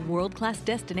restaurants, a world-class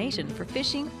destination for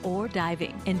fishing or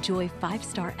diving. Enjoy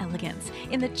 5-star elegance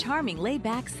in the charming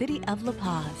laid-back city of La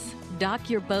Paz. Dock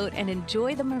your boat and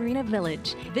enjoy the Marina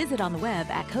Village. Visit on the web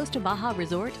at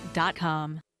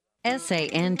CostaBajaResort.com.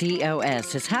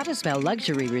 Sandos is how to spell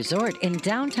luxury resort in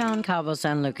downtown Cabo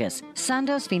San Lucas.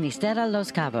 Sandos Finisterra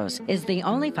Los Cabos is the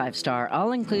only 5-star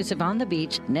all-inclusive on the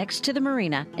beach next to the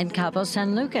marina in Cabo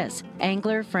San Lucas.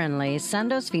 Angler-friendly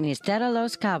Sandos Finisterra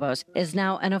Los Cabos is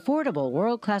now an affordable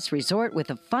world-class resort with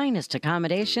the finest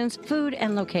accommodations, food,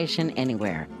 and location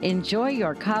anywhere. Enjoy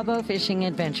your Cabo fishing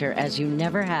adventure as you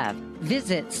never have.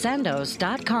 Visit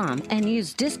sandos.com and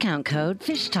use discount code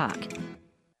FISHTALK.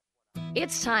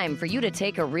 It's time for you to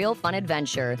take a real fun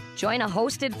adventure. Join a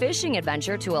hosted fishing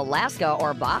adventure to Alaska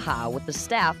or Baja with the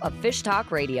staff of Fish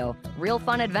Talk Radio. Real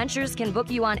Fun Adventures can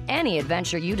book you on any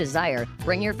adventure you desire.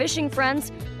 Bring your fishing friends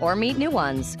or meet new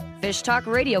ones. Fish Talk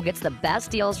Radio gets the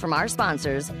best deals from our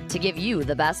sponsors to give you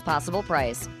the best possible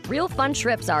price. Real Fun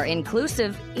trips are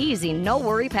inclusive, easy,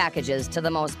 no-worry packages to the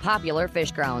most popular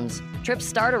fish grounds. Trips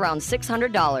start around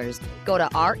 $600. Go to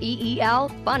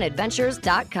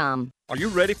REELFunadventures.com. Are you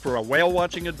ready for a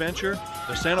whale-watching adventure?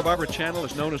 The Santa Barbara Channel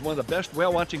is known as one of the best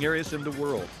whale-watching areas in the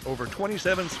world. Over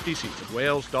 27 species of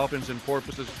whales, dolphins, and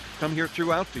porpoises come here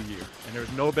throughout the year, and there's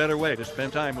no better way to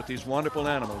spend time with these wonderful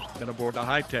animals than aboard the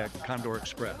high-tech Condor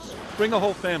Express. Bring a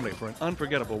whole family for an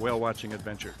unforgettable whale-watching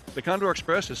adventure. The Condor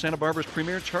Express is Santa Barbara's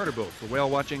premier charter boat for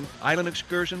whale-watching, island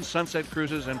excursions, sunset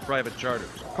cruises, and private charters.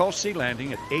 Call Sea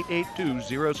Landing at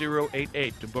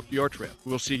 882-0088 to book your trip.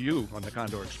 We'll see you on the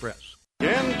Condor Express.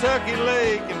 Kentucky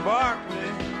Lake and Barkley,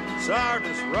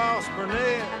 Sardis, Ross,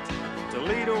 Burnett,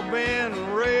 Toledo, Bend,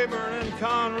 Rayburn, and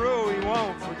Conroe he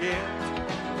won't forget.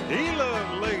 He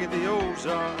loved Lake of the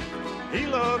Ozark, he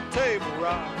loved Table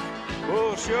Rock,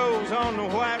 bull shows on the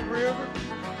White River,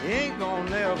 he ain't gonna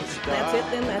never stop. That's it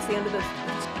then, that's the end of this.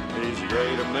 He's a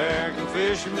great American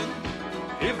fisherman,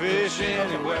 he fish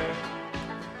anywhere.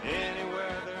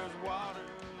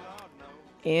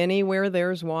 Anywhere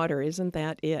there's water, isn't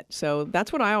that it? So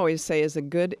that's what I always say is a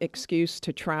good excuse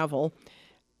to travel.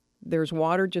 There's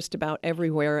water just about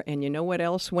everywhere. And you know what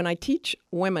else? When I teach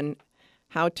women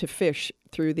how to fish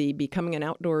through the Becoming an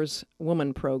Outdoors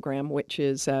Woman program, which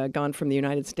is gone from the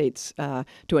United States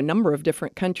to a number of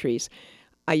different countries,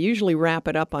 I usually wrap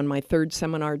it up on my third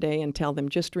seminar day and tell them,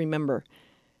 just remember,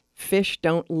 fish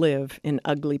don't live in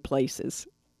ugly places.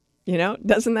 You know,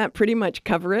 doesn't that pretty much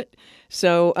cover it?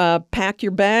 So pack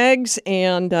your bags.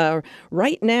 And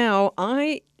right now,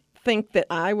 I think that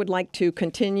I would like to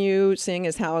continue seeing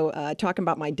as how talking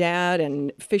about my dad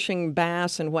and fishing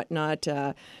bass and whatnot,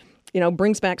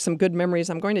 brings back some good memories.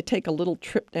 I'm going to take a little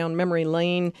trip down memory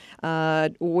lane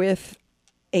with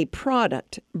a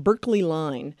product, Berkley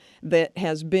Line, that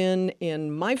has been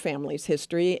in my family's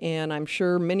history, and I'm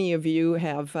sure many of you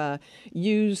have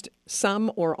used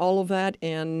some or all of that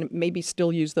and maybe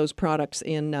still use those products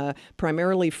in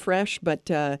primarily fresh, but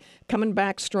coming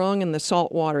back strong in the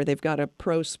salt water. They've got a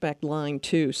Pro Spec line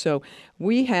too. So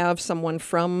we have someone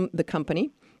from the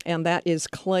company, and that is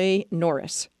Clay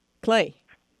Norris. Clay.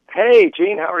 Hey,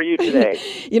 Gene, how are you today?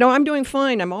 I'm doing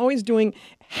fine. I'm always doing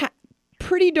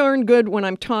pretty darn good when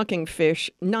I'm talking fish,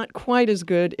 not quite as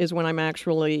good as when I'm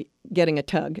actually getting a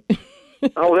tug.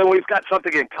 Oh, then we've got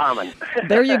something in common.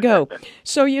 There you go.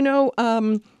 So,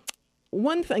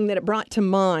 one thing that it brought to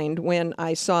mind when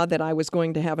I saw that I was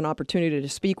going to have an opportunity to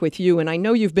speak with you, and I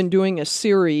know you've been doing a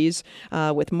series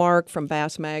with Mark from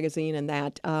Bass Magazine and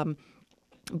that,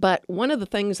 but one of the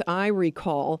things I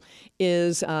recall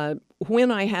is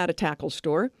when I had a tackle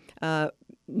store,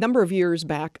 number of years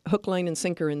back, Hook, Line, and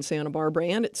Sinker in Santa Barbara,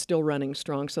 and it's still running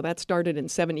strong. So that started in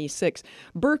 '76.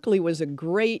 Berkley was a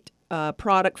great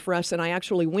product for us, and I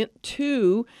actually went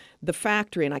to the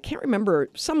factory, and I can't remember,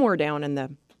 somewhere down in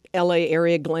the L.A.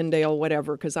 area, Glendale,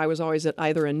 whatever, because I was always at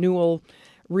either a Newell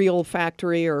reel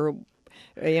factory or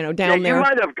down there. You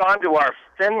might have gone to our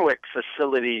Fenwick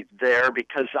facility there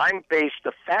because I'm based.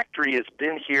 The factory has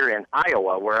been here in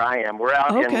Iowa, where I am. We're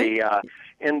out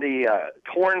in the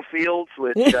cornfields,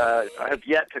 which have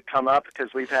yet to come up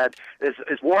because we've had as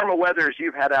warm a weather as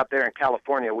you've had out there in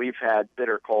California. We've had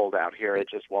bitter cold out here. It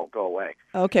just won't go away.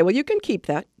 Okay, well, you can keep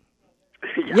that.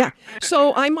 Yeah.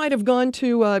 So I might have gone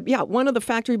to, one of the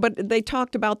factory, but they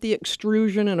talked about the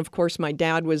extrusion. And of course, my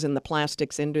dad was in the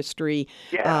plastics industry,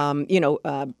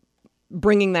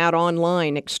 bringing that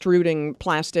online, extruding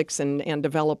plastics and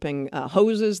developing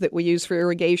hoses that we use for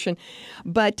irrigation.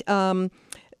 But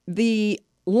the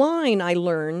line I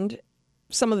learned,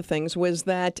 some of the things, was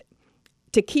that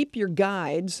to keep your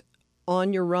guides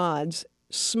on your rods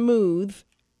smooth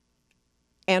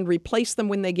and replace them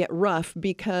when they get rough,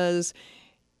 because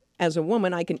as a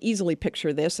woman, I can easily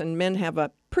picture this, and men have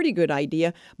a pretty good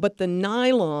idea, but the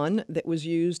nylon that was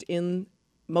used in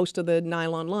most of the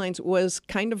nylon lines was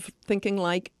kind of thinking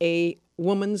like a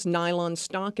woman's nylon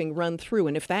stocking run through.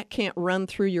 And if that can't run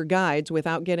through your guides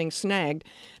without getting snagged,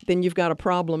 then you've got a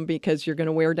problem because you're going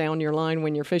to wear down your line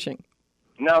when you're fishing.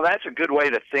 No, that's a good way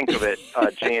to think of it,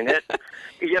 Gene.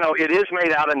 It is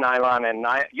made out of nylon, and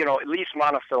at least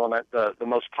monofilament, the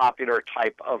most popular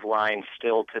type of line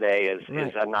still today is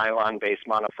a nylon-based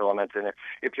monofilament. And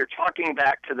if you're talking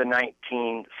back to the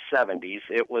 1970s,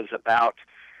 it was about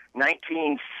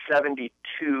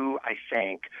 1972, I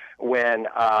think, when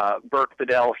Burke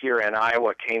Bedell here in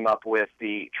Iowa came up with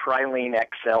the Trilene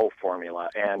XL formula.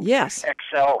 And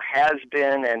XL has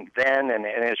been and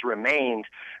has remained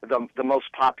the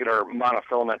most popular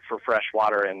monofilament for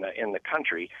freshwater in the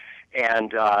country.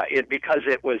 And because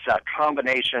it was a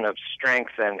combination of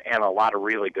strength and a lot of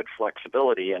really good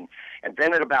flexibility. And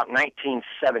then at about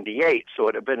 1978, so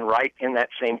it had been right in that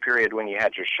same period when you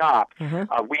had your shop,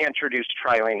 we introduced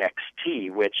Trilene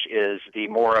XT, which is the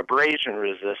more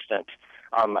abrasion-resistant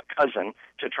cousin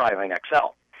to Trilene XL.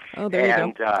 Oh, there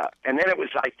you go. And then it was,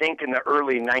 I think, in the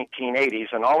early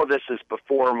 1980s, and all of this is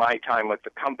before my time with the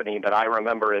company, but I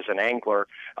remember as an angler,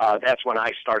 that's when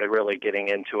I started really getting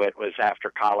into it, was after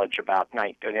college in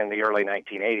the early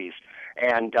 1980s.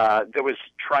 And there was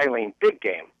Trilene Big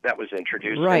Game that was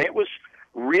introduced, and it was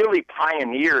really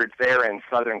pioneered there in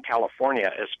Southern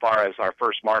California as far as our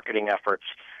first marketing efforts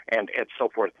and so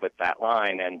forth with that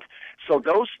line. And so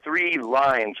those three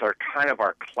lines are kind of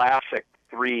our classic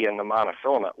three in the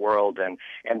monofilament world, and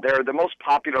they're the most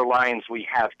popular lines we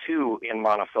have, too, in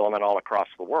monofilament all across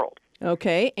the world.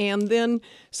 Okay, and then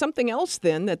something else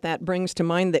then that brings to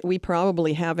mind that we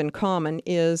probably have in common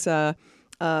is a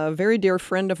very dear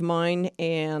friend of mine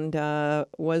and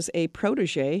was a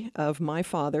protege of my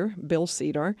father, Bill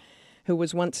Cedar, who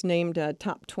was once named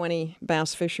top 20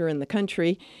 bass fisher in the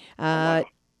country.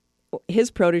 His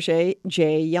protege,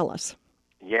 Jay Yellis.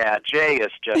 Yeah, Jay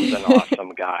is just an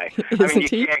awesome guy. I mean,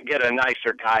 you can't get a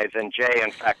nicer guy than Jay.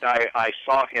 In fact, I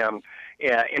saw him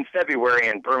in February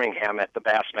in Birmingham at the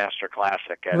Bassmaster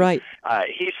Classic. And, right.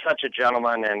 He's such a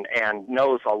gentleman and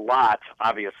knows a lot,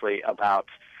 obviously, about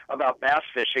bass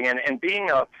fishing. And being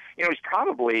he's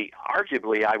probably,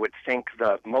 arguably, I would think,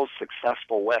 the most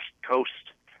successful West Coast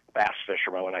bass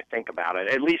fisherman when I think about it,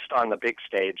 at least on the big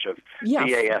stage of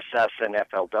BASS and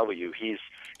FLW.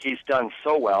 He's done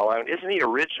so well. Isn't he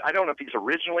I don't know if he's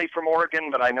originally from Oregon,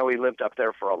 but I know he lived up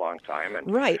there for a long time.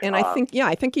 And, right, and I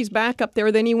think he's back up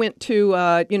there. Then he went to,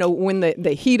 when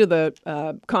the heat of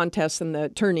the contests and the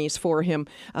tourneys for him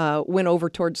went over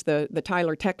towards the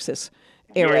Tyler, Texas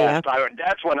area. Yes,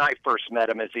 that's when I first met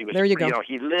him. As he was, there you go.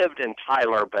 He lived in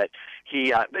Tyler, but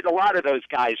but a lot of those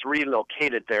guys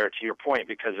relocated there. To your point,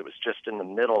 because it was just in the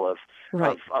middle of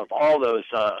all those,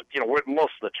 where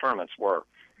most of the tournaments were.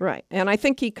 Right, and I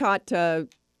think he caught.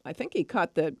 I think he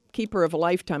caught the keeper of a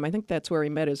lifetime. I think that's where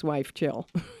he met his wife, Jill.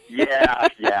 Yeah.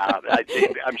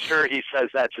 I'm sure he says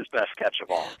that's his best catch of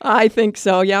all. I think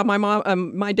so. Yeah,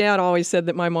 my dad always said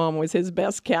that my mom was his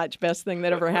best catch, best thing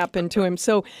that ever happened to him.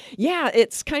 So, yeah,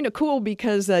 it's kind of cool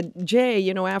because Jay,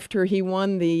 after he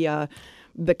won the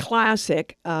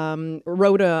Classic,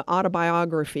 wrote an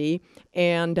autobiography,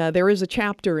 and there is a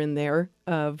chapter in there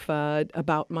of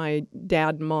about my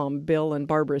dad and mom, Bill and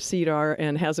Barbara Cedar,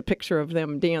 and has a picture of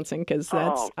them dancing because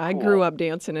cool. I grew up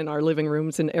dancing in our living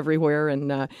rooms and everywhere,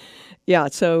 and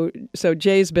so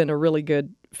Jay's been a really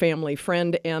good family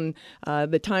friend, and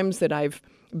the times that I've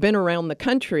been around the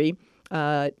country.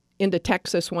 Into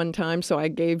Texas one time, so I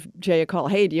gave Jay a call.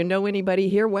 Hey, do you know anybody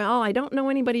here? Well, I don't know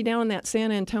anybody down in that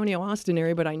San Antonio, Austin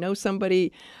area, but I know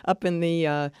somebody up in the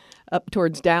up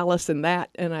towards Dallas and that.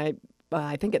 And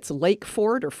I think it's Lake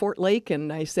Fort or Fort Lake,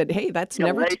 and I said, hey, that's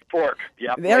never Lake Fork.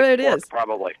 Yeah, there Lake it Fork, is.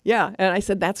 Probably. Yeah, and I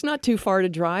said that's not too far to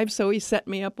drive. So he set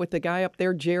me up with the guy up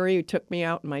there, Jerry, who took me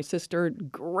out, and my sister.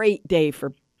 Great day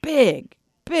for big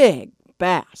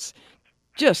bass.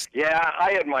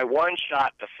 I had my one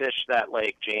shot to fish that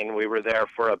lake, Gene. We were there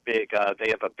for a big. They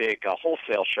have a big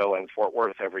wholesale show in Fort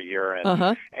Worth every year,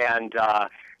 and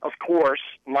of course,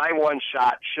 my one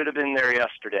shot should have been there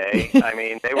yesterday. I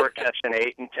mean, they were catching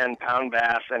 8 and 10 pound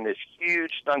bass, and this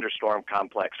huge thunderstorm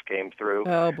complex came through.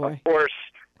 Oh boy! Of course.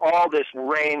 All this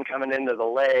rain coming into the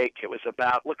lake. It was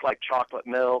looked like chocolate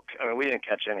milk. I mean, we didn't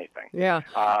catch anything. Yeah.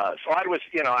 So I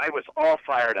was all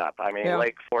fired up. I mean,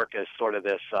 Lake Fork is sort of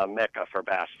this mecca for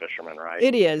bass fishermen, right?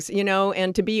 It is,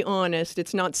 and to be honest,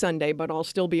 it's not Sunday, but I'll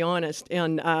still be honest.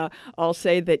 And I'll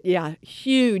say that,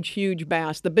 huge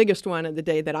bass. The biggest one of the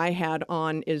day that I had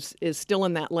on is still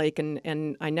in that lake,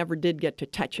 and I never did get to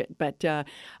touch it. But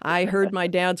I heard my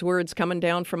dad's words coming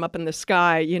down from up in the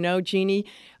sky, Jeannie,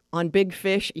 on big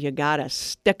fish, you gotta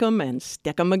stick them and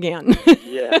stick them again.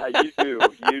 Yeah, you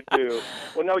do.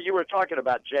 Well, no, you were talking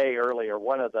about Jay earlier.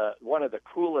 One of the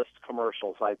coolest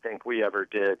commercials I think we ever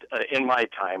did in my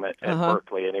time at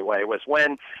Berkeley, anyway, was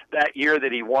when that year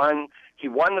that he won. He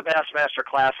won the Bassmaster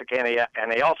Classic,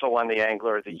 and he also won the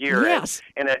Angler of the Year. Yes.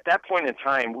 And at that point in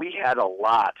time, we had a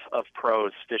lot of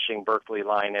pros fishing Berkeley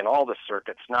line in all the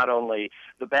circuits, not only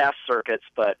the bass circuits,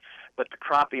 but the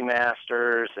crappie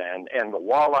masters and the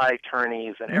walleye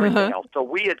tourneys and everything else. So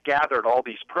we had gathered all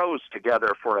these pros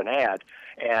together for an ad,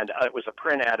 and it was a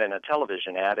print ad and a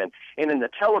television ad. And in the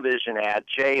television ad,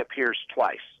 Jay appears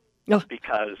twice.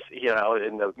 Because,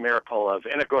 in the miracle of,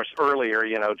 and of course earlier,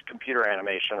 computer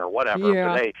animation or whatever,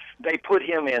 but they put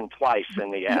him in twice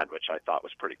in the ad, which I thought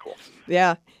was pretty cool.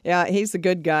 Yeah, he's a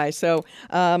good guy. So,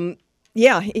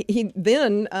 he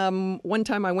then, one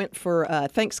time I went for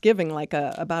Thanksgiving,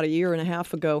 about a year and a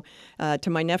half ago, to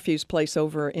my nephew's place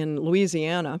over in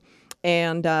Louisiana.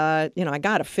 And, I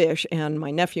got a fish, and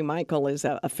my nephew Michael is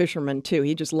a fisherman, too.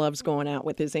 He just loves going out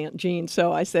with his Aunt Jean.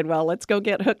 So I said, well, let's go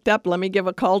get hooked up. Let me give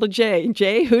a call to Jay.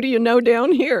 Jay, who do you know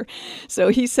down here? So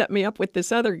he set me up with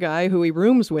this other guy who he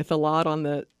rooms with a lot on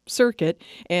the circuit,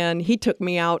 and he took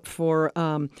me out for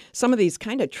some of these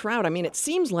kind of trout. I mean, it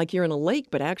seems like you're in a lake,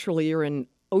 but actually you're in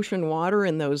ocean water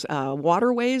in those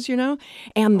waterways, and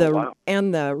the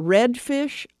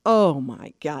redfish. Oh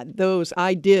my God, those,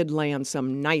 I did land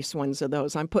some nice ones of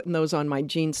those. I'm putting those on my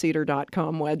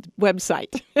GeneCedar.com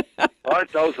website. Oh,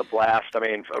 it's always a blast. I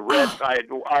mean,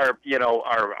 our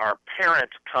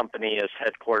parent company is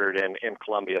headquartered in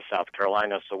Columbia, South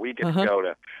Carolina, so we get to go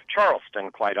to Charleston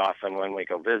quite often when we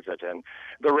go visit. And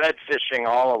the red fishing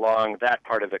all along that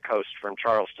part of the coast from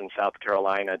Charleston, South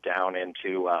Carolina, down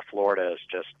into Florida is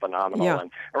just phenomenal. Yeah.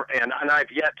 And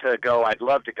I've yet to go. I'd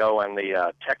love to go on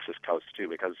the Texas coast too,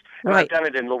 because I've done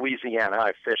it in Louisiana.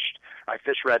 I fish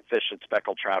redfish and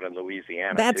speckled trout in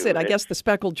Louisiana. That's too. it. I guess the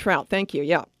speckled trout. Thank you.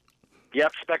 Yeah.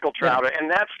 Yep, speckled trout. Yeah.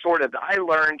 And that's sort of, I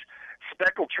learned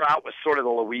speckled trout was sort of the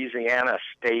Louisiana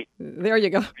state. There you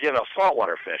go.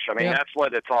 Saltwater fish. I mean, that's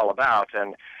what it's all about.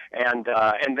 And then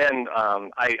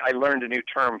I learned a new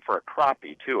term for a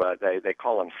crappie too. They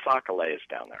call them sacalets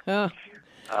down there.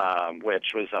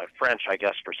 Which was French, I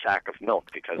guess, for sack of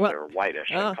milk, because they're whitish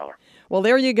in color. Well,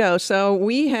 there you go. So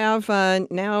we have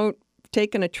now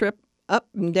taken a trip up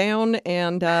and down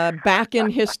and back in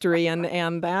history,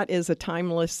 and that is a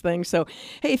timeless thing. So,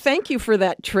 hey, thank you for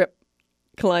that trip,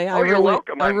 Clay. You're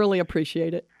welcome. I really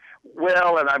appreciate it.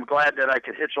 Well, and I'm glad that I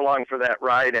could hitch along for that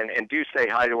ride, and do say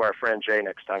hi to our friend Jay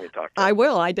next time you talk to him. I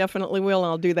will. I definitely will.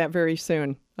 I'll do that very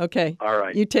soon. Okay. All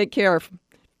right. You take care.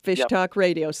 Fish Talk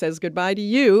Radio says goodbye to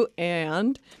you,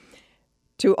 and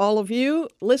to all of you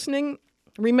listening,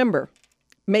 remember,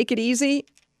 make it easy.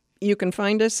 You can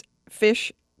find us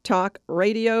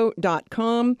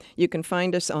fishtalkradio.com. You can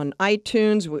find us on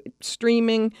iTunes,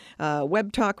 streaming,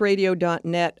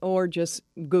 webtalkradio.net, or just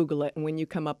Google it. And when you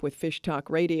come up with Fish Talk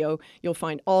Radio, you'll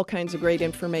find all kinds of great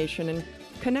information and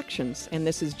connections. And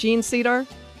this is Jean Cedar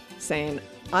saying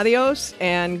adios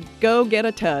and go get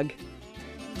a tug.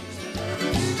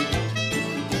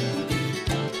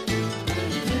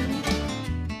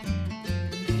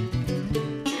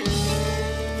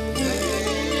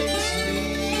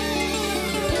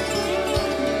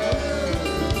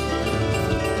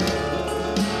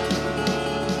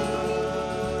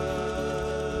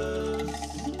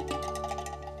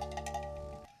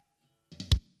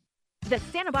 The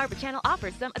Santa Barbara Channel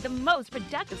offers some of the most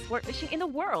productive sport fishing in the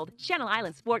world. Channel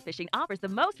Island Sport Fishing offers the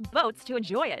most boats to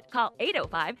enjoy it. Call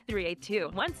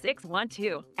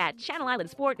 805-382-1612. At Channel Island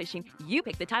Sport Fishing, you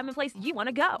pick the time and place you want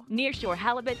to go. Nearshore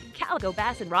halibut, calico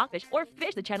bass, and rockfish, or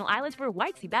fish the Channel Islands for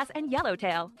white sea bass and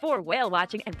yellowtail. For whale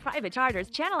watching and private charters,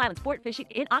 Channel Island Sport Fishing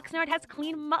in Oxnard has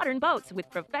clean, modern boats with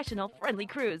professional, friendly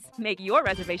crews. Make your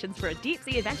reservations for a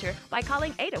deep-sea adventure by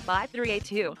calling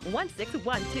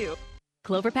 805-382-1612.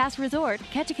 Clover Pass Resort,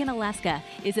 Ketchikan, Alaska,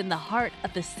 is in the heart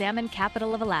of the salmon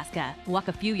capital of Alaska. Walk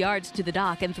a few yards to the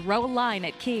dock and throw a line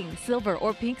at king, silver,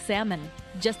 or pink salmon.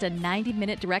 Just a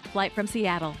 90-minute direct flight from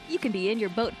Seattle. You can be in your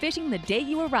boat fishing the day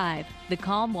you arrive. The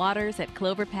calm waters at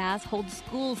Clover Pass hold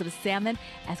schools of salmon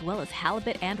as well as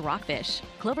halibut and rockfish.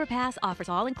 Clover Pass offers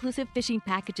all-inclusive fishing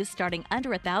packages starting under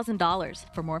 $1,000.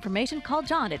 For more information, call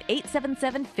John at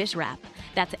 877-FISH-RAP.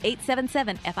 That's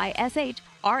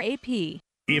 877-FISH-RAP.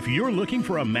 If you're looking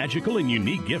for a magical and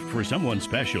unique gift for someone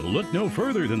special, look no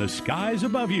further than the skies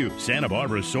above you. Santa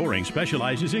Barbara Soaring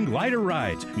specializes in glider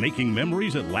rides, making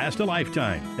memories that last a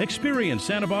lifetime. Experience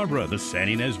Santa Barbara, the San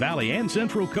Ynez Valley, and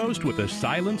Central Coast with the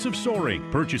silence of soaring.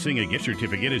 Purchasing a gift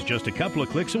certificate is just a couple of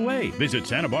clicks away. Visit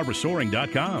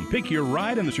SantaBarbaraSoaring.com. Pick your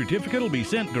ride and the certificate will be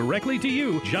sent directly to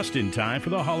you just in time for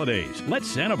the holidays. Let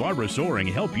Santa Barbara Soaring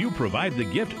help you provide the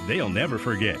gift they'll never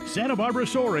forget.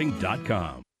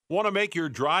 SantaBarbaraSoaring.com. Want to make your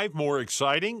drive more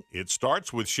exciting? It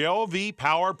starts with Shell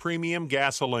V-Power Premium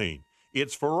Gasoline.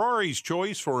 It's Ferrari's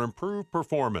choice for improved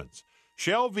performance.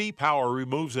 Shell V-Power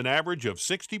removes an average of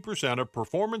 60% of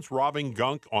performance-robbing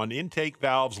gunk on intake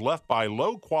valves left by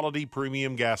low-quality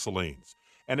premium gasolines.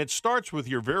 And it starts with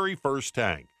your very first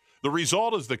tank. The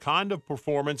result is the kind of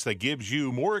performance that gives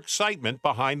you more excitement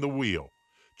behind the wheel.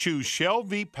 Choose Shell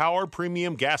V-Power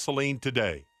Premium Gasoline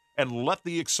today and let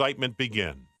the excitement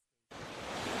begin.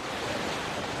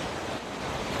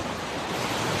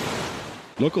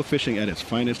 Local fishing at its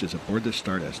finest is aboard the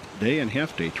Stardust. Day and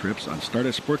half-day trips on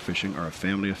Stardust Sport Fishing are a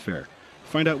family affair.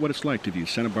 Find out what it's like to view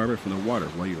Santa Barbara from the water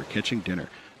while you are catching dinner.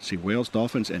 See whales,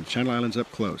 dolphins, and Channel Islands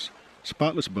up close.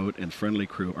 Spotless boat and friendly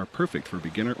crew are perfect for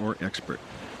beginner or expert.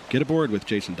 Get aboard with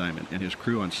Jason Diamond and his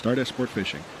crew on Stardust Sport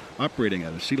Fishing, operating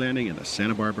at a sea landing in the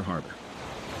Santa Barbara Harbor.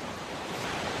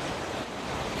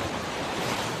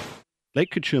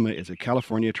 Lake Cachuma is a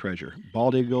California treasure.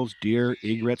 Bald eagles, deer,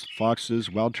 egrets, foxes,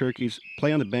 wild turkeys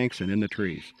play on the banks and in the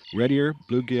trees. Red ear,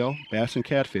 bluegill, bass, and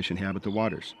catfish inhabit the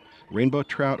waters. Rainbow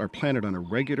trout are planted on a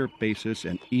regular basis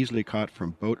and easily caught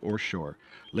from boat or shore.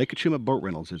 Lake Cachuma Boat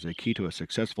Rentals is a key to a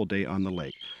successful day on the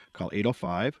lake. Call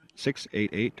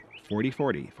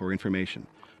 805-688-4040 for information.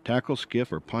 Tackle,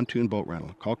 skiff, or pontoon boat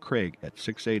rental. Call Craig at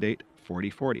 688-4040.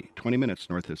 4040, 20 minutes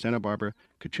north of Santa Barbara,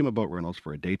 Kachuma Boat Rentals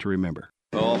for a day to remember.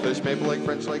 All fish, Maple Lake,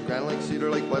 French Lake, Grand Lake, Cedar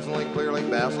Lake, Pleasant Lake, Clear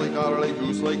Lake, Bass Lake, Otter Lake,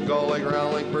 Goose Lake, Gull Lake,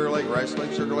 Round Lake, Bear Lake, Rice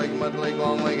Lake, Sugar Lake, Mud Lake,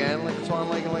 Long Lake, Ann Lake, Swan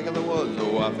Lake, and Lake of the Woods.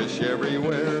 Oh, I fish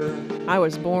everywhere. I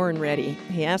was born ready.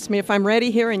 He asked me if I'm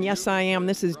ready here, and yes, I am.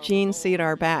 This is Gene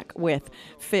Cedar back with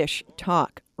Fish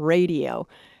Talk Radio.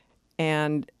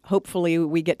 And hopefully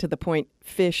we get to the point,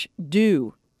 fish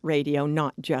do radio,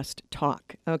 not just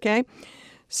talk, okay?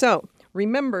 So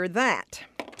remember that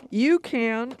you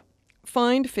can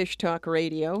find Fish Talk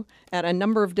Radio at a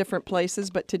number of different places,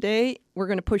 but today we're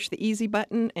going to push the easy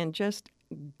button and just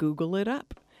Google it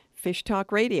up, Fish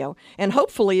Talk Radio. And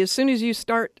hopefully as soon as you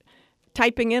start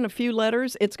typing in a few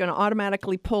letters, it's going to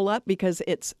automatically pull up because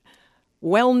it's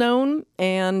well known,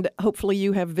 and hopefully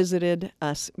you have visited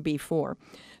us before.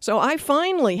 So I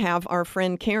finally have our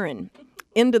friend Karen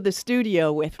into the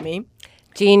studio with me.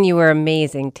 Jean, you were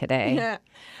amazing today. Yeah,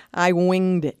 I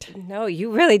winged it. No,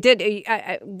 you really did.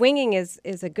 Winging is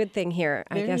a good thing here.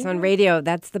 I guess on radio,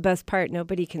 that's the best part.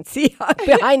 Nobody can see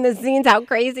behind the scenes how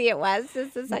crazy it was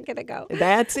just a second ago.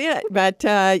 That's it. But,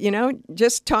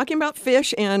 just talking about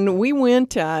fish, and we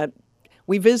went,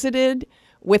 we visited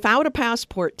without a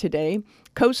passport today,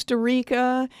 Costa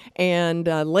Rica and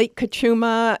Lake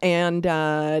Kachuma, and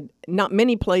not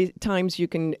many times you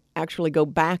can actually go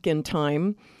back in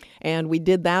time. And we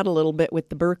did that a little bit with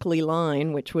the Berkeley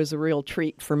line, which was a real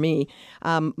treat for me.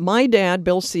 My dad,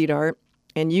 Bill Cedar,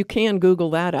 and you can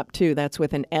Google that up too. That's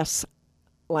with an S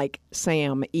like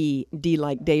Sam, E, D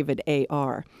like David,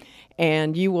 A-R.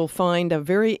 And you will find a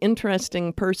very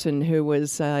interesting person who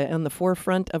was on the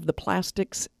forefront of the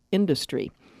plastics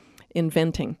industry,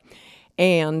 inventing.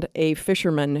 And a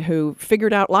fisherman who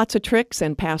figured out lots of tricks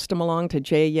and passed them along to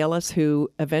Jay Yellis,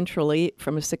 who eventually,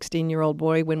 from a 16-year-old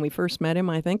boy when we first met him,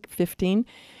 I think, 15,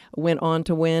 went on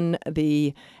to win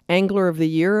the Angler of the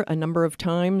Year a number of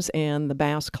times and the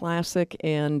Bass Classic,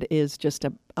 and is just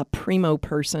a primo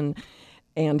person,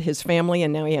 and his family.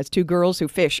 And now he has 2 girls who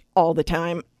fish all the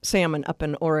time, salmon up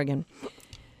in Oregon.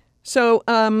 So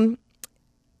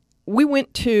we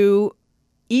went to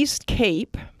East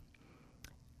Cape.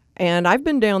 And I've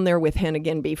been down there with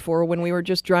Hennigan before when we were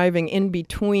just driving in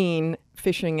between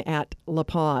fishing at La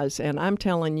Paz. And I'm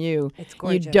telling you,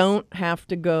 you don't have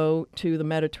to go to the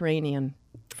Mediterranean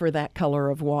for that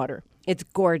color of water. It's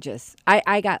gorgeous.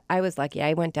 I was lucky.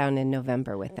 I went down in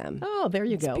November with them. Oh, there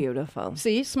you go. It's beautiful.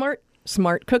 See, smart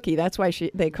cookie. That's why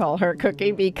they call her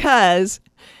Cookie, because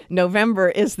November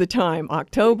is the time.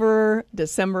 October,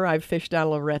 December, I've fished out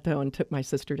of Loreto and took my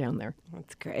sister down there.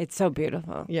 That's great. It's so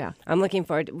beautiful. Yeah. I'm looking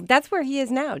forward. That's where he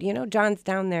is now. You know, John's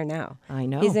down there now. I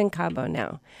know. He's in Cabo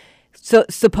now. So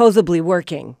supposedly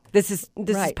working. This is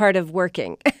part of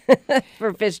working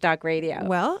for Fish Talk Radio.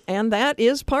 Well, and that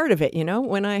is part of it. You know,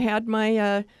 when I had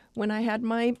my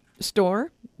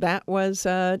store, that was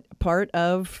part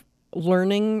of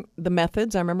learning the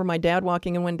methods. I remember my dad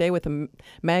walking in one day with a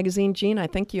magazine, Gene, I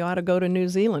think you ought to go to New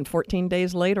Zealand. 14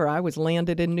 days later, I was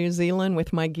landed in New Zealand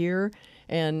with my gear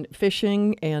and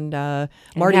fishing, and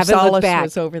Marty Salas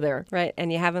was over there. Right,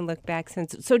 and you haven't looked back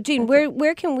since. So, Gene,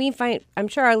 where can we find, I'm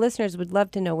sure our listeners would love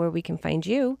to know where we can find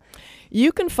you.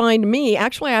 You can find me,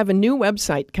 actually I have a new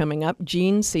website coming up,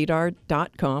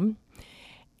 genecedar.com,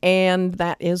 and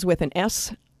that is with an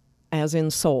S as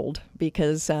in sold,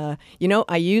 because, I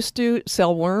used to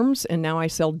sell worms, and now I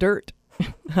sell dirt.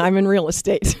 I'm in real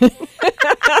estate.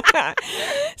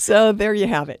 So there you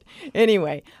have it.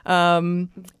 Anyway, and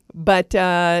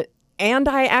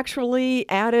I actually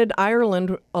added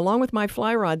Ireland, along with my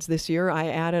fly rods this year, I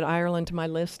added Ireland to my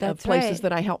list of places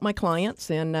that I help my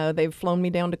clients, and they've flown me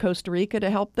down to Costa Rica to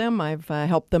help them. I've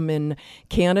helped them in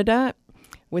Canada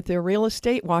with their real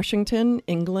estate, Washington,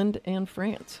 England, and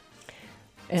France.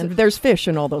 And there's fish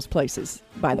in all those places,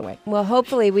 by the way. Well,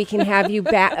 hopefully we can have you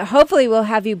back. Hopefully we'll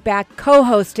have you back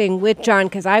co-hosting with John,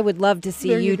 because I would love to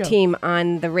see you team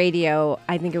on the radio.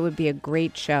 I think it would be a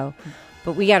great show.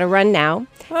 But we got to run now.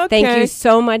 Okay. Thank you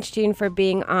so much, Gene, for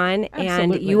being on. Absolutely.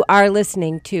 And you are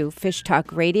listening to Fish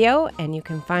Talk Radio, and you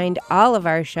can find all of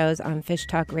our shows on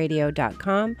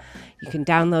fishtalkradio.com. You can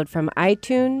download from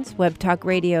iTunes,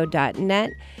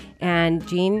 webtalkradio.net. And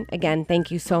Gene, again, thank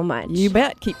you so much. You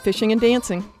bet. Keep fishing and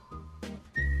dancing.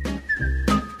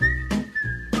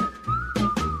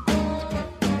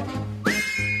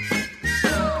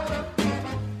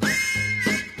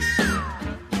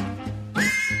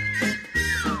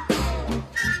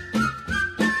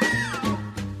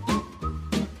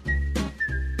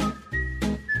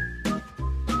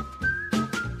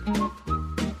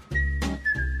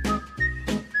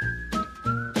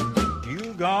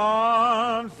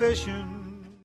 Gone fishing